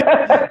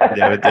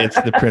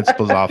 It's the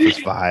principal's office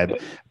vibe.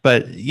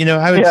 But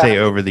I would say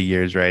over the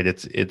years, right?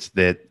 It's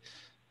that,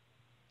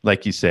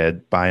 like you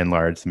said, by and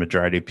large, the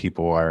majority of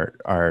people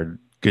are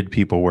good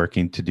people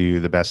working to do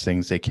the best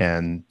things they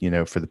can,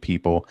 for the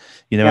people.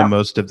 And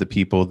most of the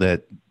people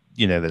that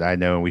that I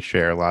know, and we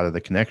share a lot of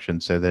the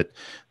connections, so that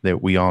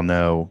we all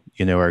know,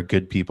 are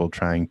good people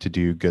trying to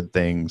do good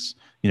things,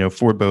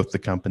 for both the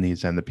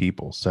companies and the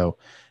people. So,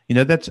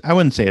 I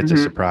wouldn't say it's a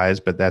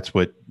surprise, but that's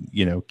what,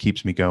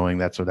 keeps me going.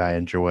 That's what I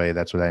enjoy.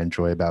 That's what I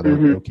enjoy about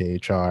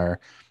OKHR,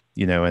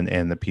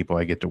 and the people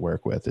I get to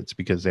work with. It's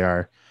because they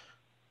are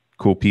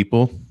cool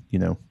people,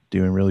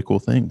 doing really cool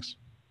things.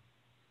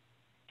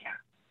 Yeah.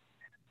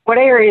 What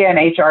area in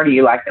HR do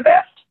you like the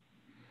best?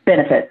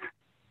 Benefits.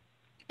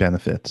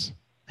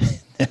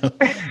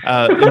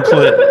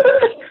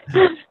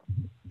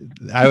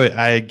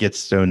 I get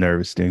so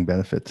nervous doing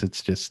benefits.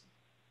 It's just,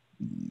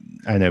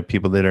 I know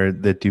people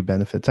that do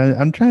benefits.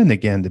 I'm trying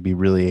again to be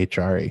really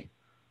HR-y,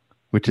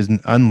 which is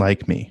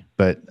unlike me,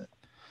 but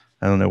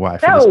I don't know why.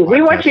 No,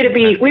 we want you to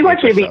be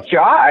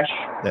Josh.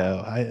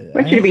 No, I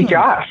want you to be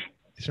Josh.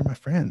 These are my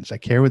friends. I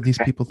care what these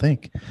people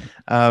think.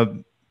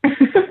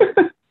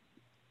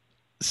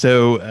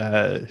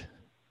 So,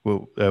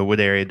 what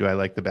area do I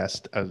like the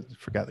best? I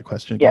forgot the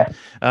question again.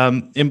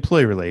 Yeah.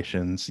 Employee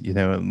relations,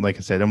 like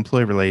I said,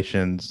 employee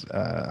relations,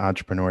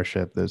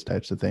 entrepreneurship, those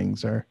types of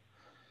things are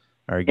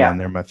again,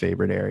 they're my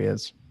favorite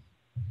areas.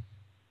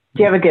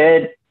 Do you have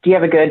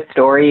a good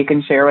story you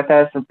can share with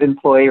us of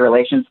employee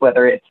relations,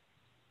 whether it's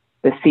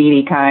the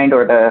seedy kind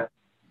or the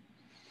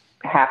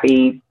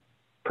happy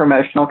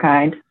promotional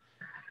kind?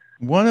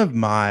 One of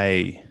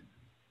my,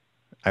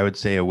 I would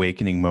say,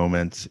 awakening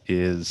moments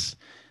is,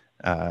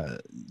 I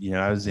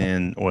was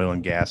in oil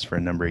and gas for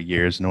a number of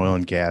years, and oil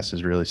and gas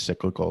is really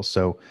cyclical.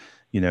 So,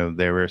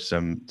 there were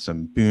some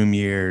boom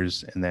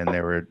years, and then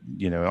there were,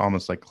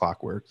 almost like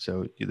clockwork.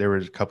 So there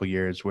was a couple of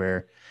years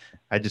where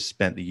I just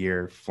spent the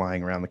year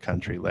flying around the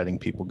country, letting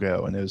people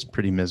go, and it was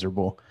pretty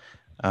miserable.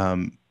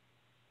 But,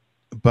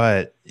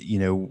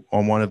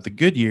 on one of the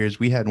good years,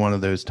 we had one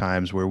of those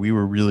times where we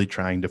were really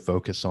trying to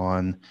focus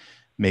on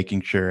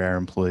making sure our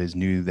employees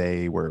knew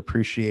they were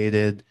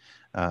appreciated,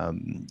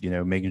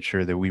 making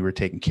sure that we were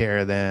taking care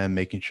of them,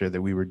 making sure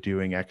that we were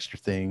doing extra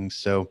things.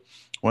 So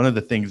one of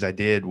the things I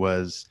did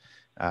was,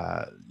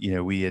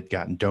 we had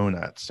gotten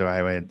donuts. So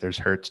there's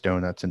Hertz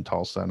Donuts in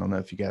Tulsa. I don't know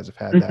if you guys have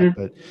had that,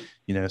 but,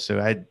 so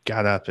I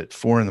got up at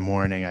 4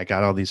 a.m. I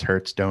got all these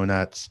Hertz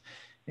Donuts,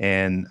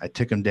 and I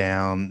took them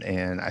down,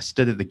 and I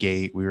stood at the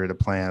gate. We were at a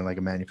plant, like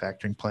a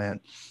manufacturing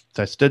plant.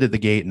 So I stood at the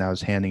gate and I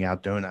was handing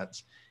out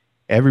donuts.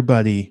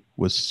 Everybody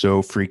was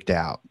so freaked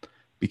out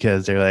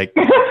because they're like,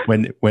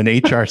 when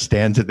HR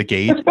stands at the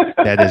gate,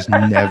 that is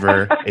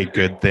never a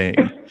good thing.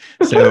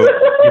 So,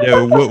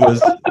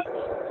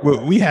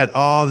 we had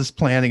all this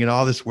planning and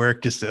all this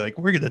work just to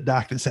we're going to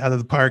knock this out of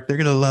the park. They're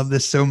going to love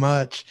this so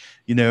much,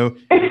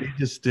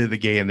 just stood at the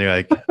gate and they're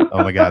like,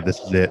 oh my God, this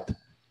is it.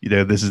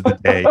 This is the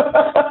day.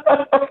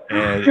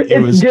 And it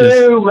It's was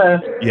doom.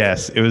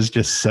 yes, it was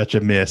just such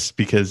a miss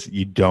because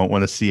you don't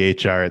want to see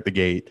HR at the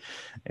gate.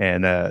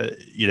 And,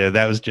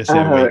 that was just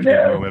an awakening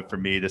moment for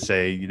me to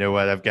say, you know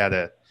what, I've got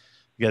to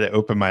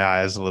open my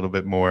eyes a little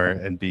bit more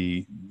and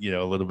be,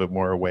 a little bit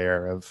more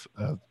aware of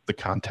the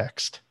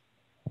context.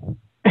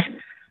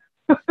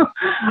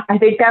 I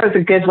think that was a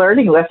good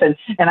learning lesson.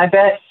 And I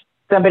bet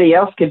somebody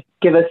else could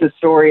give us a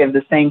story of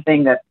the same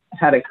thing that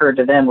had occurred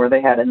to them where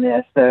they had a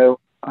miss. So,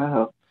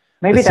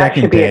 maybe that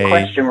should be a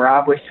question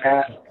Rob was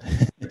asked.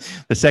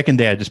 The second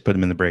day, I just put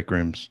them in the break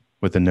rooms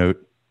with a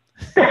note.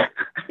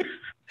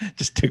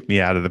 Just took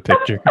me out of the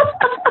picture.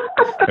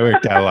 It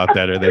worked out a lot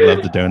better. They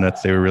loved the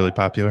donuts. They were really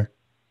popular.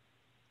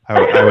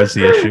 I was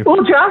the issue.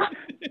 Well, Josh,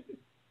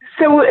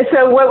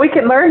 so what we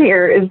can learn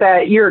here is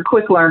that you're a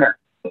quick learner.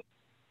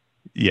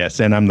 Yes,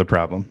 and I'm the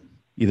problem.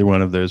 Either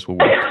one of those will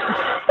work.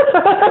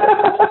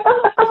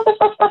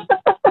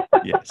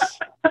 Yes.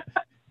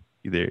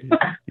 Either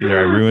I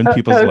ruin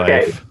people's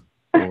life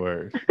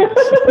or yes.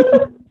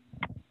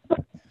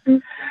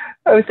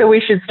 Oh, so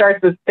we should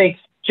start with things.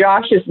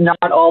 Josh is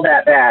not all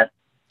that bad.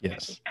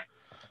 Yes.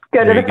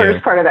 Go to the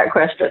first part of that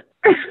question.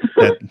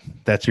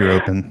 That's your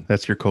open.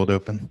 That's your cold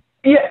open.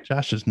 Yeah.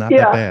 Josh is not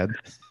that bad.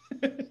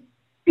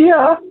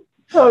 Yeah.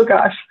 Oh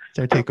gosh. It's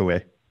our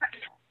takeaway.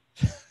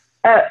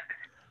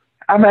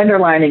 I'm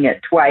underlining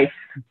it twice.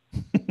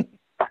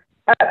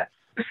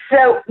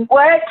 So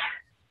what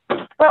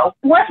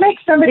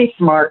makes somebody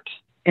smart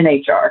in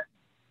HR?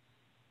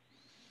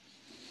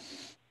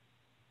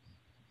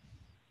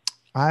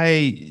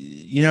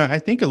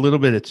 I think a little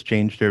bit it's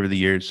changed over the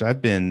years. So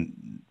I've been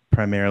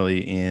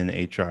primarily in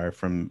HR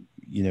from,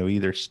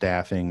 either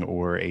staffing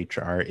or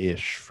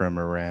HR-ish from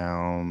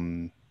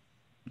around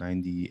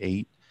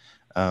 98.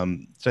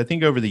 So I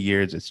think over the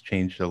years it's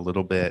changed a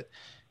little bit.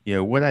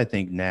 What I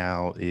think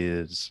now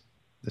is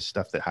the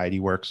stuff that Heidi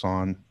works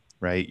on,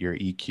 right? Your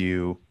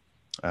EQ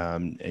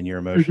and your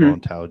emotional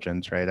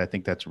intelligence, right? I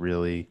think that's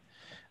really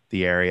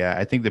the area.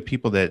 I think the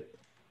people that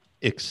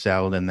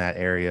excelled in that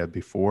area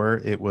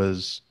before it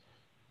was,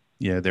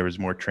 there was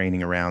more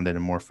training around it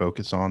and more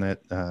focus on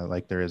it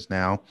like there is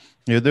now.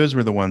 Those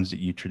were the ones that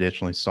you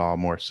traditionally saw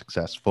more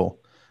successful.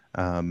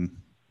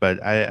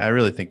 But I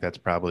really think that's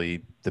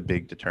probably the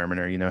big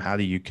determiner. How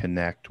do you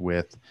connect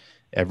with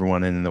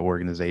everyone in the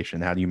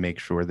organization? How do you make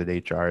sure that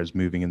HR is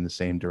moving in the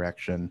same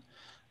direction,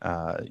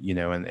 and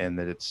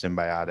that it's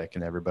symbiotic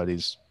and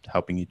everybody's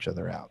helping each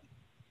other out?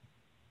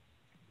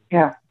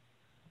 Yeah.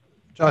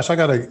 Josh, I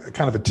got a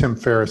kind of a Tim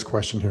Ferriss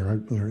question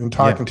here. In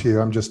talking to you,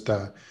 I'm just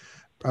a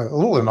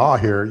little in awe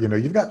here.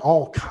 You've got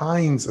all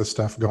kinds of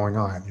stuff going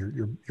on.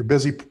 You're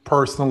busy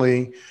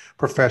personally,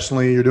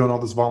 professionally. You're doing all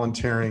this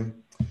volunteering,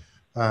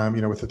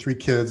 with the 3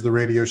 kids, the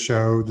radio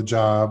show, the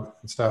job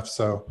and stuff.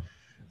 So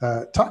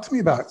talk to me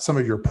about some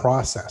of your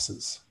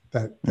processes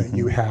that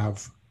you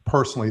have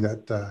personally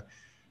that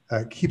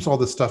keeps all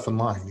this stuff in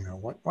line.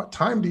 What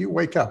time do you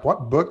wake up?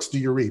 What books do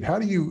you read? How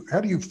do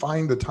you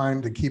find the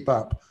time to keep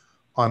up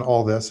on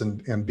all this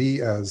and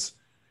be as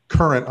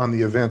current on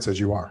the events as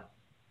you are?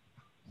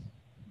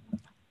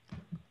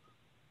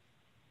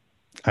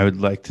 I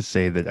would like to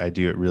say that I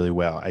do it really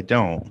well. I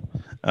don't.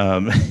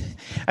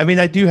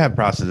 I do have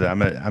processes.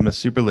 I'm a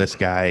super list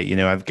guy.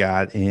 I've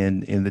got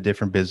in the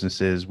different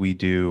businesses, we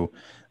do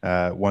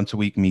once a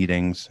week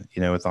meetings,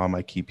 with all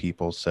my key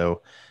people.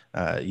 So,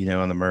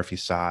 on the Murphy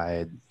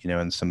side,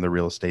 and some of the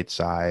real estate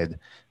side,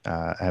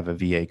 I have a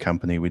VA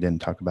company. We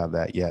didn't talk about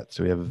that yet.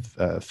 So we have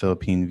a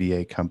Philippine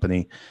VA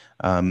company.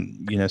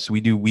 So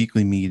we do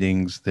weekly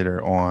meetings that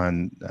are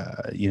on,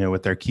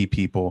 with our key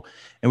people.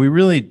 And we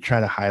really try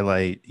to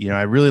highlight,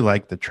 I really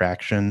like the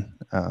traction,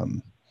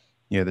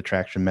 the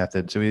traction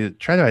method. So we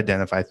try to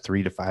identify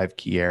 3 to 5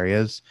 key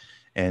areas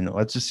and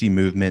let's just see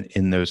movement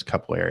in those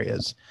couple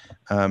areas.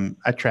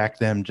 I track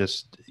them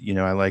just,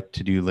 I like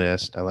to-do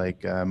list. I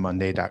like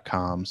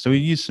Monday.com. So we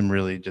use some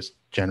really just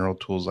general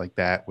tools like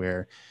that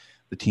where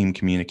the team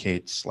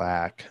communicates,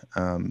 Slack,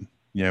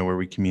 where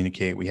we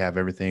communicate, we have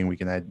everything, we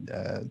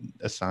can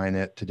assign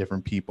it to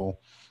different people.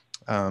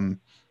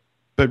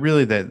 But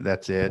really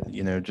that's it,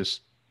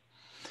 just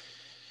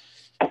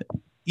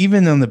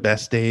even on the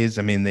best days,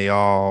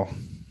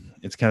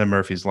 it's kind of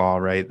Murphy's Law,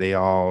 right? They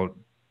all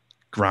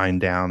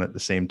grind down at the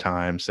same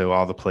time. So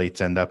all the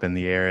plates end up in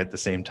the air at the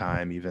same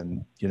time,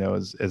 even,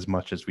 as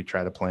much as we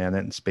try to plan it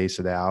and space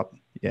it out.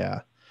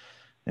 Yeah.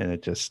 And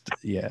it just,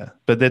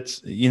 but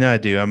that's, I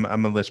do,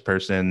 I'm a list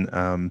person.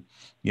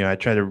 I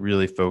try to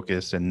really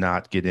focus and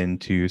not get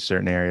into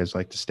certain areas,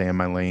 like to stay in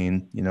my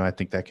lane. I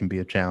think that can be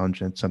a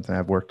challenge, and it's something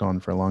I've worked on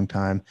for a long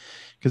time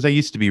because I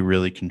used to be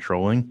really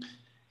controlling,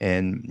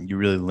 and you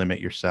really limit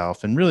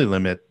yourself and really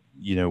limit,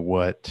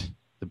 what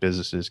the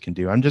businesses can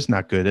do. I'm just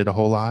not good at a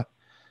whole lot.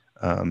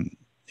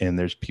 And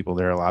there's people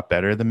that are a lot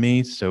better than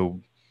me.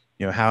 So,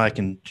 how I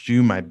can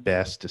do my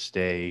best to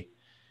stay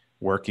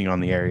working on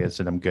the areas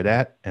that I'm good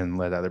at and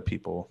let other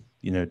people,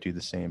 do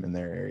the same in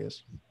their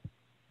areas.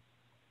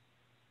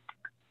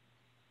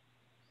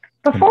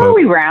 Before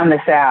we round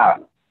this out,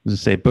 I was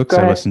to say books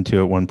I listen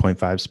to at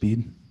 1.5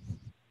 speed.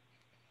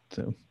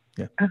 So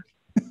Yeah.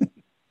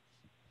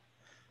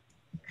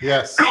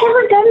 Yes. I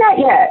haven't done that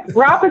yet.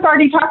 Rob has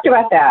already talked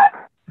about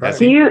that. Right.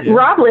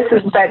 Rob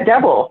listens at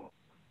double.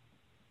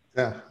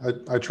 Yeah,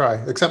 I try,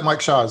 except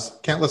Mike Shaw's.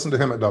 Can't listen to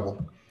him at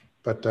double,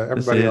 but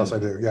everybody else I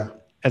do. Yeah.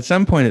 At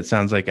some point, it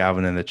sounds like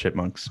Alvin and the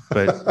Chipmunks,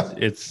 but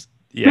it's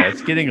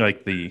getting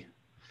like I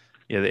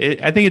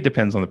think it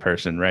depends on the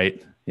person,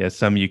 right? Yeah,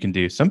 some you can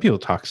do. Some people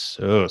talk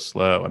so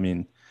slow. I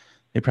mean,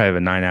 they probably have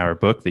a 9-hour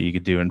book that you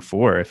could do in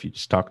 4 if you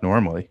just talk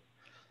normally.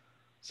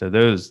 So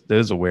those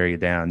will wear you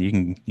down. You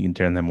can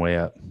turn them way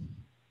up.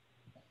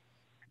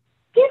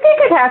 Do you think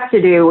it has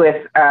to do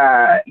with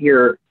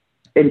your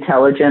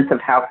intelligence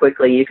of how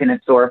quickly you can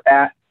absorb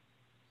that?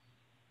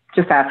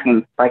 Just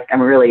asking, like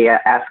I'm really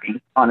asking,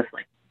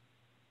 honestly.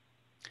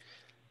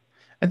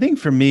 I think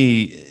for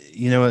me,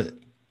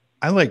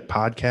 I like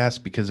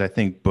podcasts because I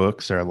think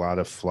books are a lot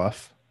of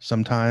fluff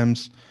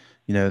sometimes,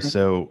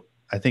 so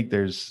I think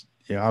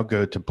I'll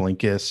go to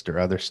Blinkist or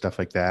other stuff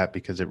like that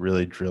because it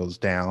really drills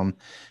down.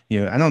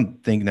 I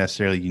don't think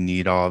necessarily you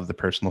need all of the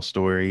personal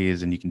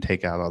stories and you can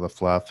take out all the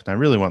fluff. And I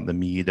really want the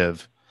meat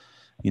of,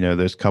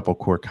 those couple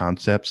core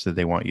concepts that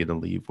they want you to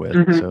leave with.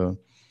 Mm-hmm. So,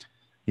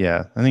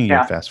 yeah, I think you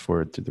can fast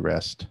forward through the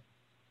rest.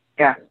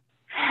 Yeah.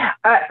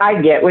 I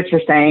get what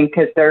you're saying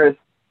because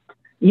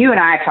you and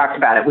I have talked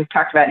about it. We've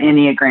talked about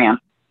Enneagram,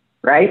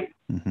 right?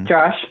 Mm-hmm.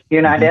 Josh, you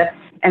and I did.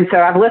 And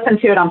so I've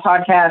listened to it on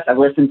podcasts. I've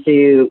listened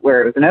to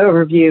where it was an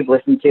overview. I've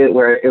listened to it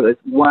where it was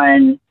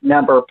one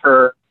number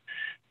per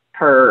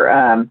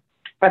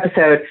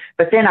episode.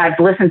 But then I've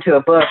listened to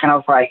a book and I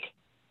was like,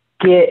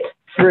 get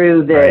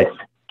through this,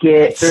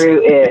 get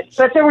through it.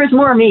 But there was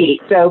more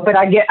meat. But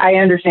I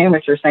understand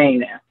what you're saying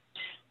there.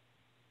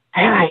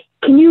 All right.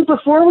 Can you,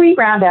 before we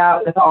round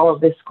out with all of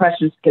these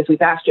questions, because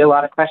we've asked you a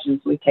lot of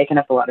questions, we've taken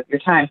up a lot of your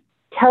time.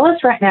 Tell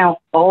us right now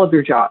all of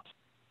your jobs.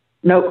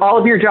 No, all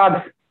of your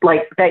jobs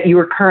like that you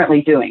are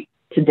currently doing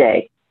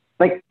today,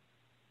 like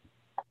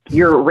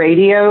your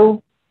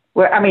radio.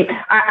 Well, I mean,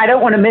 I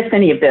don't want to miss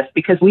any of this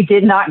because we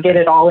did not get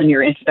it all in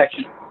your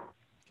introduction.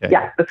 Okay.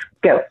 Yeah, let's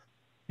go.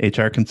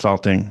 HR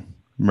consulting,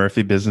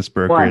 Murphy Business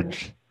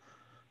Brokerage,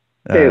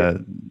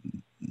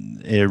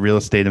 real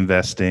estate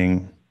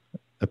investing,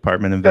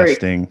 apartment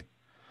investing,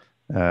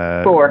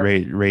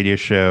 radio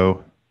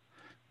show.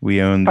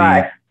 We own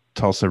the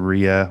Tulsa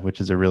RIA,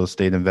 which is a real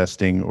estate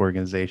investing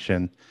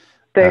organization.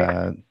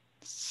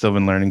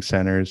 Sylvan Learning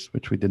Centers,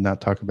 which we did not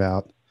talk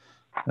about.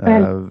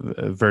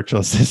 A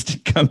virtual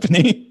assistant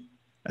company.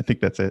 I think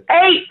that's it.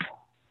 8.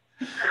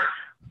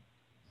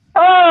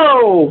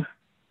 Oh.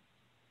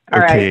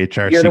 Okay,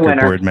 HR secret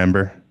board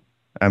member.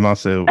 I don't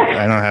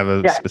have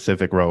a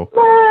specific role.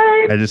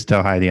 What? I just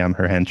tell Heidi I'm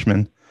her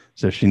henchman.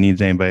 So if she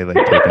needs anybody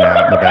like taken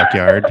out in the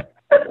backyard,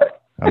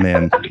 I'm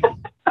in.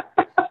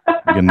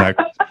 I'm not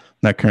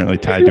currently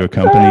tied to a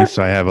company,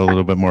 so I have a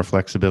little bit more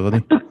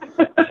flexibility.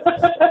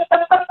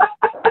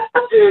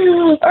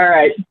 All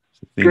right.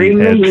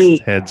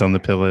 Heads on the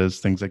pillows,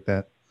 things like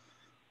that.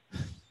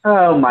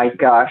 Oh my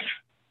gosh.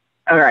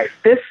 All right.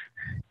 This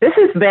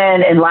has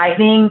been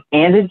enlightening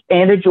and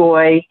a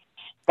joy.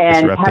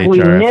 And Disrupt have HR. we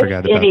missed I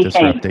forgot about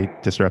anything?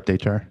 Disrupt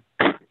HR.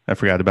 I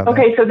forgot about that.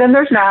 Okay, so then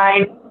there's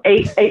 9,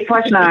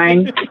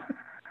 8/9.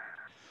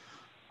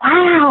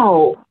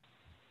 Wow.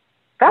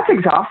 That's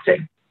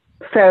exhausting.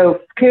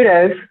 So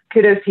kudos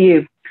to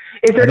you.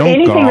 Is there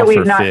anything that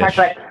we've not talked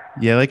about?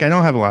 Yeah, like I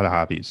don't have a lot of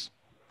hobbies.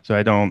 So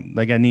I don't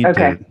I need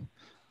to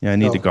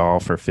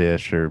golf or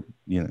fish or,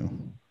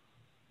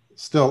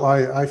 Still,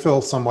 I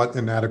feel somewhat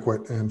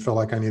inadequate and feel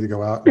like I need to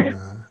go out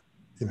and,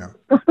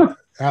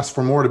 ask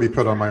for more to be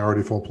put on my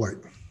already full plate.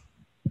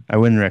 I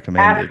wouldn't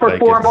recommend ask for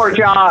 4 more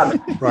jobs.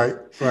 Right.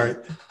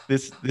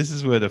 This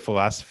is where the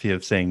philosophy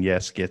of saying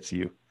yes gets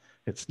you.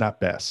 It's not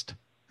best,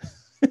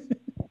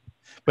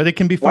 but it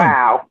can be fun.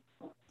 Wow.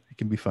 It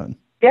can be fun.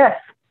 Yes.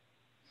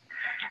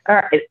 All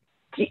right.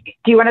 Do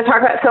you want to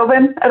talk about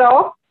Sylvan at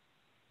all?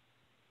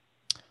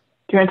 Do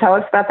you want to tell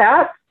us about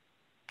that?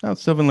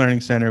 Sylvan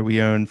Learning Center,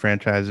 we own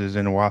franchises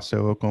in Owasso,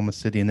 Oklahoma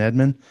City, and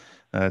Edmond.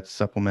 It's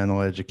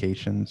supplemental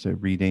education, so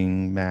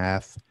reading,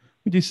 math.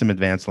 We do some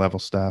advanced level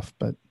stuff,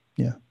 but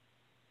yeah,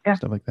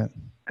 stuff like that.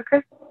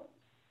 Okay.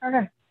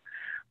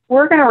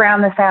 We're going to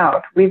round this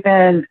out. We've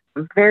been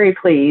very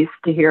pleased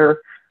to hear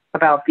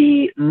about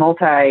the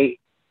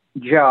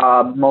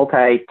multi-job,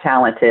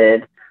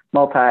 multi-talented,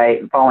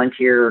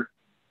 multi-volunteerist.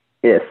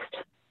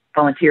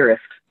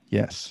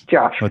 Yes.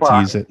 Josh Let's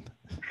Block. use it.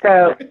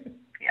 So,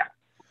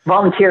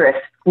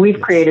 volunteerist.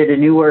 We've created a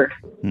new word.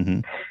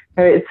 Mm-hmm.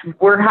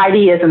 We're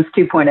Heidiisms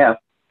 2.0.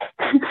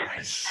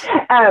 Nice.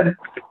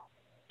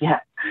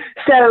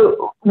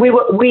 So we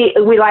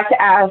like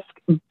to ask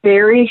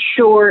very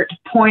short,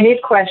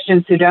 pointed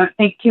questions, so don't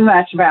think too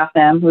much about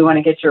them. We want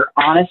to get your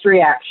honest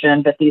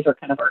reaction, but these are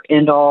kind of our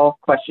end-all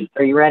questions.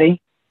 Are you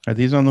ready? Are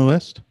these on the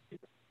list?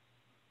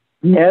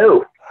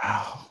 No.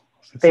 Wow.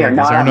 They are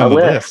not on the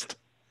list.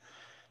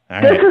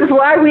 Right. This is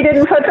why we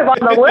didn't put them on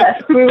the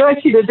list. We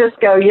want you to just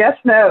go yes,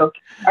 no.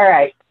 All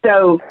right.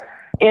 So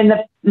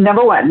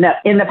number one,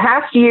 in the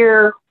past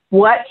year,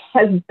 what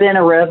has been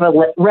a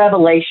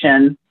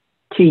revelation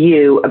to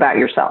you about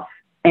yourself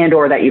and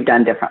or that you've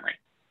done differently?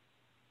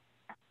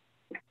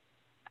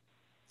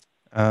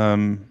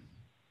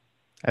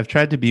 I've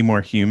tried to be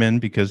more human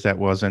because that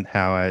wasn't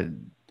how I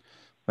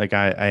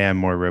am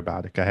more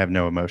robotic. I have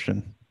no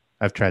emotion.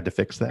 I've tried to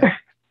fix that.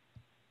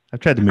 I've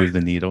tried to move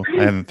the needle.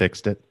 I haven't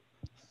fixed it.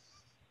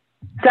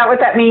 Is that what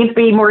that means?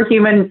 Be more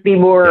human, be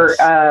more,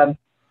 Yes.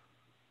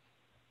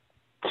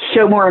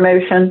 Show more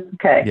emotion?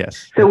 Okay.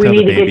 Yes. So we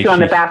need to get you on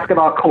the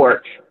basketball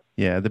court.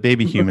 Yeah, the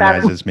baby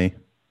humanizes me.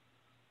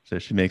 So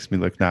she makes me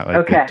look not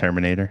like the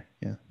Terminator.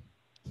 Yeah.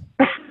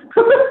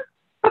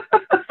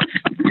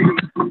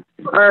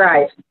 All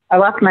right. I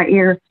lost my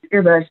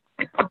earbud.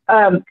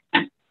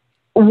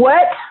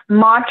 What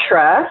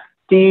mantra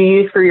do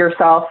you use for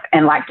yourself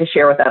and like to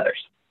share with others?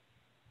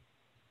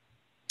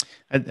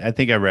 I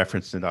think I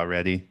referenced it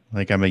already.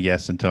 Like, I'm a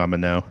yes until I'm a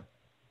no.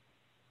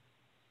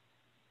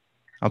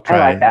 I'll try.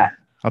 I like that.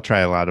 I'll try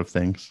a lot of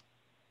things.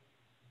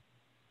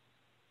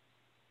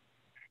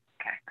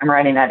 Okay, I'm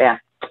writing that down.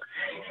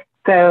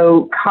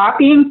 So,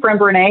 copying from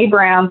Brene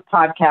Brown's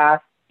podcast,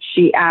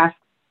 she asked,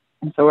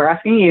 and so we're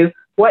asking you,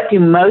 what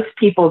do most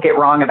people get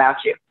wrong about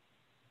you?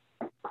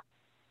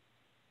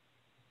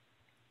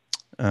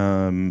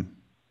 I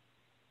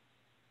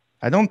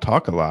don't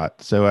talk a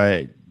lot, so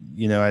I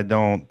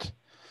don't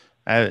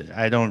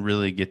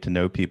really get to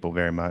know people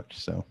very much.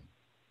 So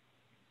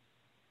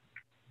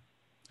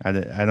I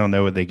don't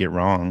know what they get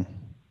wrong.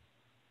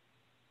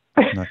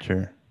 I'm not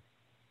sure.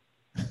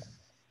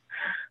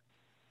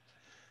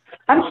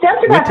 I'm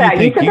stumped about that.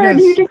 You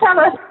just tell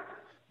us.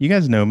 You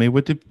guys know me.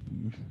 What do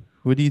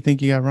you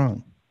think you got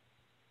wrong?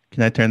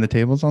 Can I turn the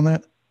tables on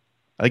that?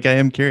 Like, I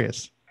am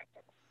curious.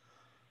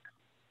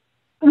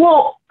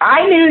 Well,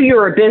 I knew you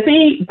were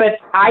busy, but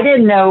I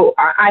didn't know.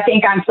 I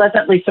think I'm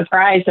pleasantly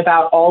surprised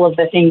about all of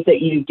the things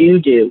that you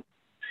do.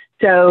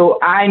 So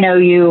I know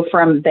you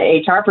from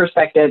the HR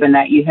perspective and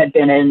that you had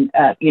been in,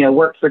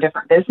 worked for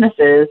different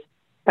businesses,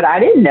 but I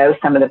didn't know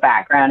some of the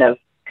background of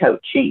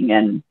coaching.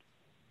 And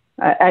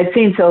I'd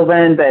seen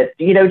Sylvan, but,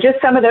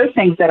 just some of those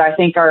things that I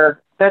think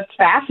that's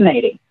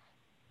fascinating.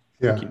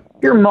 Yeah.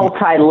 You're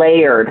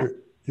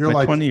multi-layered. You're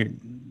like 20.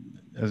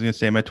 I was going to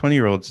say, my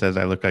 20-year-old says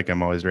I look like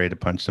I'm always ready to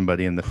punch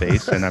somebody in the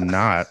face, and I'm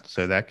not.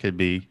 So that could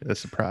be a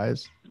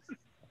surprise.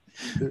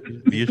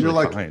 You're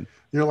like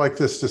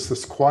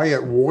this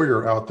quiet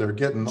warrior out there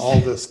getting all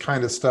this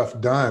kind of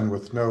stuff done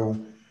with no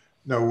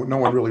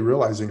one really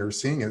realizing or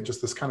seeing it.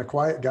 Just this kind of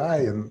quiet guy,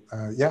 and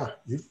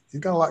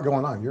you've got a lot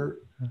going on.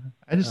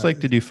 I just like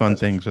to do fun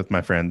things with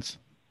my friends.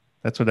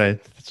 That's what I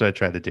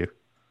try to do.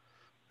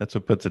 That's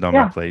what puts it on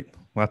my plate.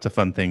 Lots of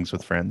fun things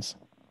with friends.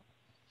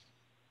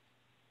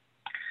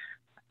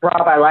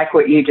 Rob, I like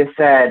what you just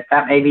said.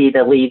 That may be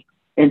the lead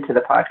into the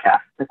podcast,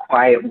 the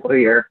quiet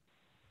warrior.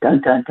 Dun,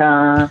 dun,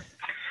 dun.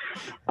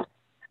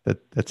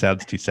 That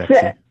sounds too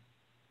sexy.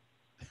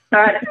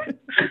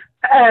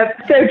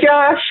 So,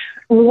 Josh,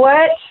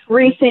 what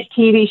recent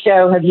TV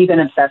show have you been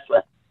obsessed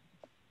with?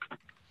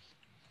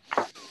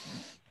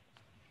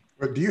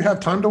 But do you have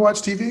time to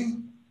watch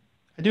TV?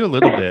 I do a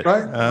little bit.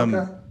 Right?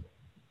 Okay.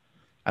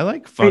 I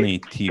like funny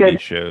TV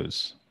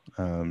shows.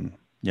 I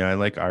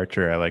like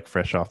Archer. I like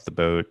Fresh Off the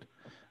Boat.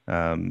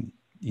 I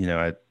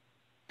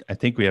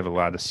think we have a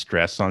lot of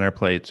stress on our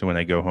plate. So when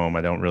I go home,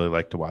 I don't really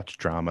like to watch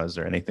dramas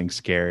or anything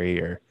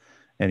scary or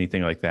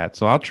anything like that.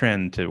 So I'll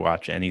trend to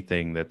watch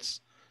anything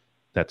that's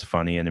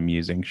funny and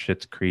amusing.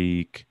 Schitt's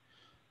Creek,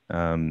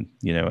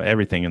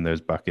 everything in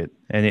those bucket.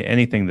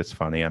 Anything that's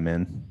funny, I'm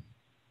in.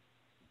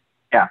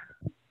 Yeah.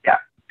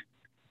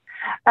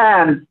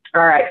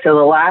 All right. So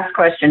the last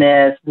question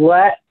is,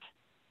 what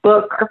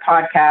book or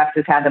podcast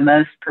has had the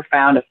most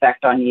profound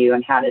effect on you,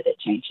 and how did it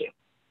change you?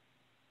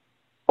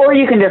 Or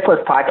you can just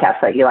list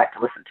podcasts that you like to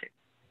listen to.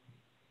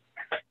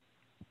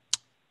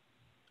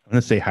 I'm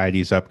going to say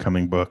Heidi's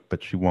upcoming book,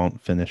 but she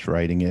won't finish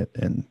writing it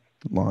and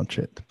launch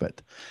it.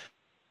 But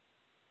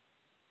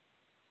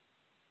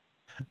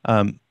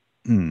I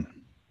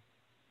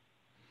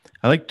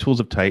like Tools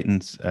of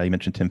Titans. You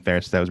mentioned Tim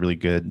Ferriss. That was really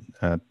good.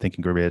 Think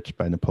and Grow Rich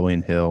by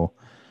Napoleon Hill.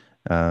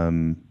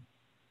 Trying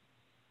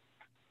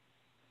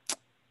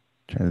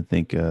to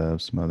think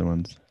of some other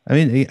ones. I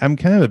mean, I'm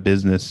kind of a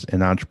business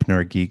and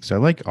entrepreneur geek, so I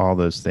like all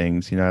those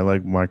things. I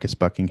like Marcus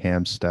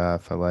Buckingham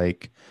stuff. I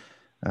like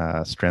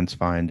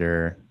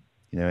StrengthsFinder.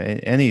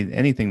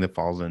 Anything that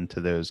falls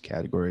into those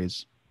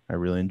categories, I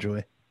really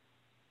enjoy.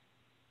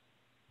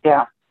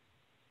 Yeah,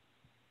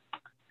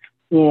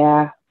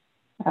 I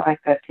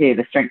like that too.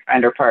 The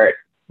StrengthsFinder part.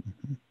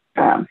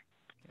 And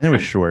it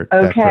was short.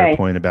 Okay. Back to our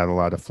point about a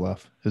lot of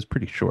fluff. It was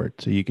pretty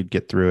short, so you could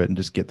get through it and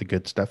just get the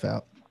good stuff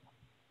out.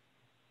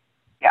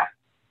 Yeah.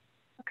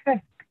 Okay.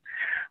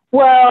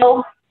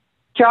 Well,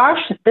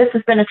 Josh, this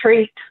has been a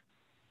treat.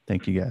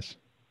 Thank you, guys.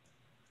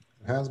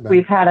 It has been.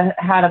 We've had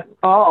a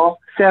ball.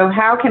 So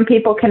how can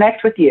people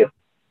connect with you?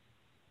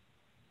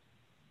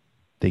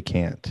 They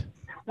can't.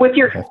 With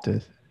your... Have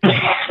to... Because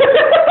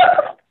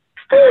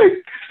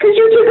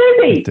you're too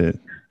busy. Too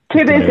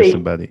busy. Know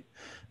somebody.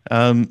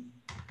 I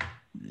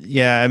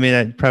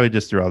mean, probably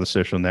just through all the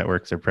social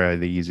networks are probably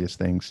the easiest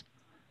things.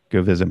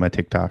 Go visit my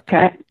TikTok.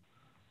 Okay.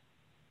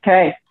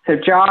 Okay. So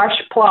Josh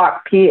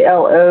Ploch, Ploch. You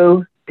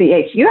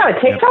have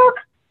a TikTok? Yep.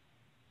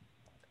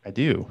 I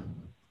do.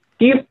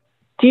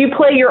 Do you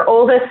play your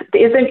oldest?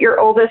 Isn't your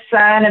oldest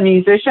son a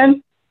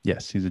musician?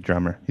 Yes, he's a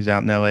drummer. He's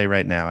out in LA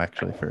right now,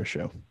 actually, for a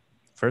show.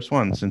 First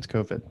one since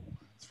COVID.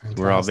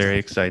 We're all very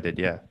excited.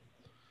 Yeah.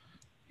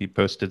 He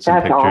posted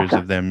some pictures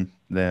of them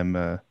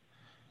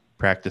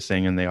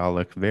practicing, and they all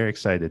look very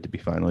excited to be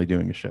finally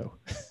doing a show.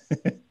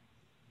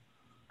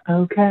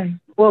 Okay.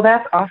 Well,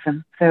 that's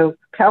awesome. So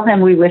tell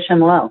him we wish him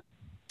well.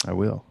 I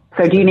will.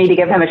 So do you need to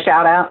give him a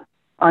shout out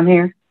on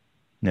here?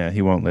 No,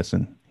 he won't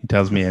listen. He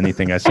tells me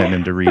anything I send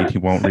him to read, he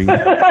won't read. We've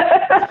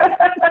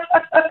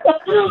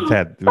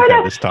had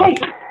this talk.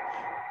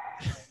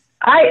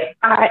 Hey,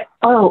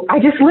 I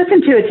just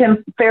listened to a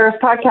Tim Ferriss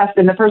podcast,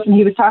 and the person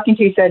he was talking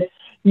to said,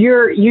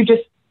 you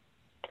just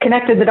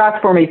connected the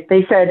dots for me.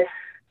 They said,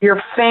 your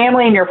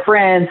family and your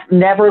friends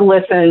never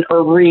listen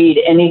or read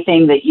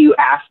anything that you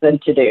ask them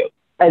to do.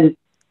 And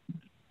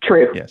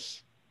true.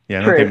 Yes. Yeah,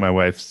 I don't think my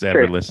wife's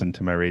ever listened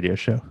to my radio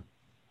show.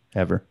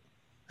 Ever.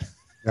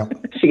 Yep.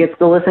 She gets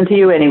to listen to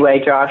you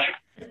anyway, Josh.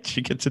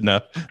 She gets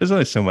enough. There's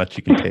only so much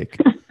you can take.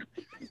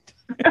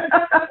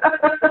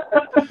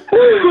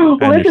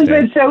 Well, this has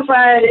been so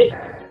fun.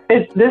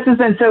 This has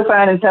been so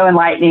fun and so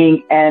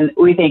enlightening, and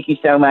we thank you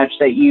so much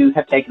that you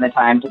have taken the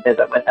time to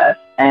visit with us.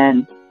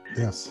 And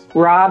yes,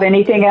 Rob,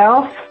 anything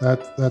else?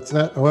 That's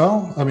that.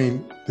 Well, I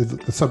mean, did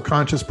the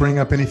subconscious bring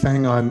up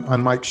anything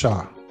on Mike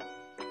Shaw?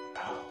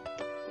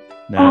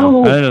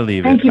 No, I don't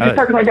leave it. Thank you for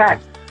circling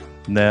back.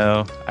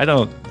 No, I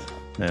don't.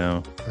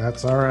 No.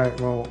 That's all right.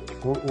 Well,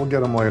 we'll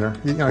get him later.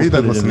 He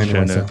doesn't listen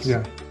anyway. So,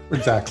 yeah,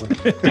 exactly.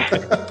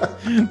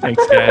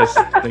 Thanks, guys.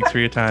 Thanks for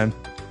your time.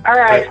 All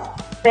right.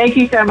 Thank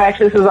you so much.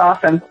 This was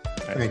awesome.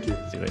 Thank you.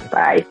 See you later.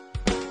 Bye.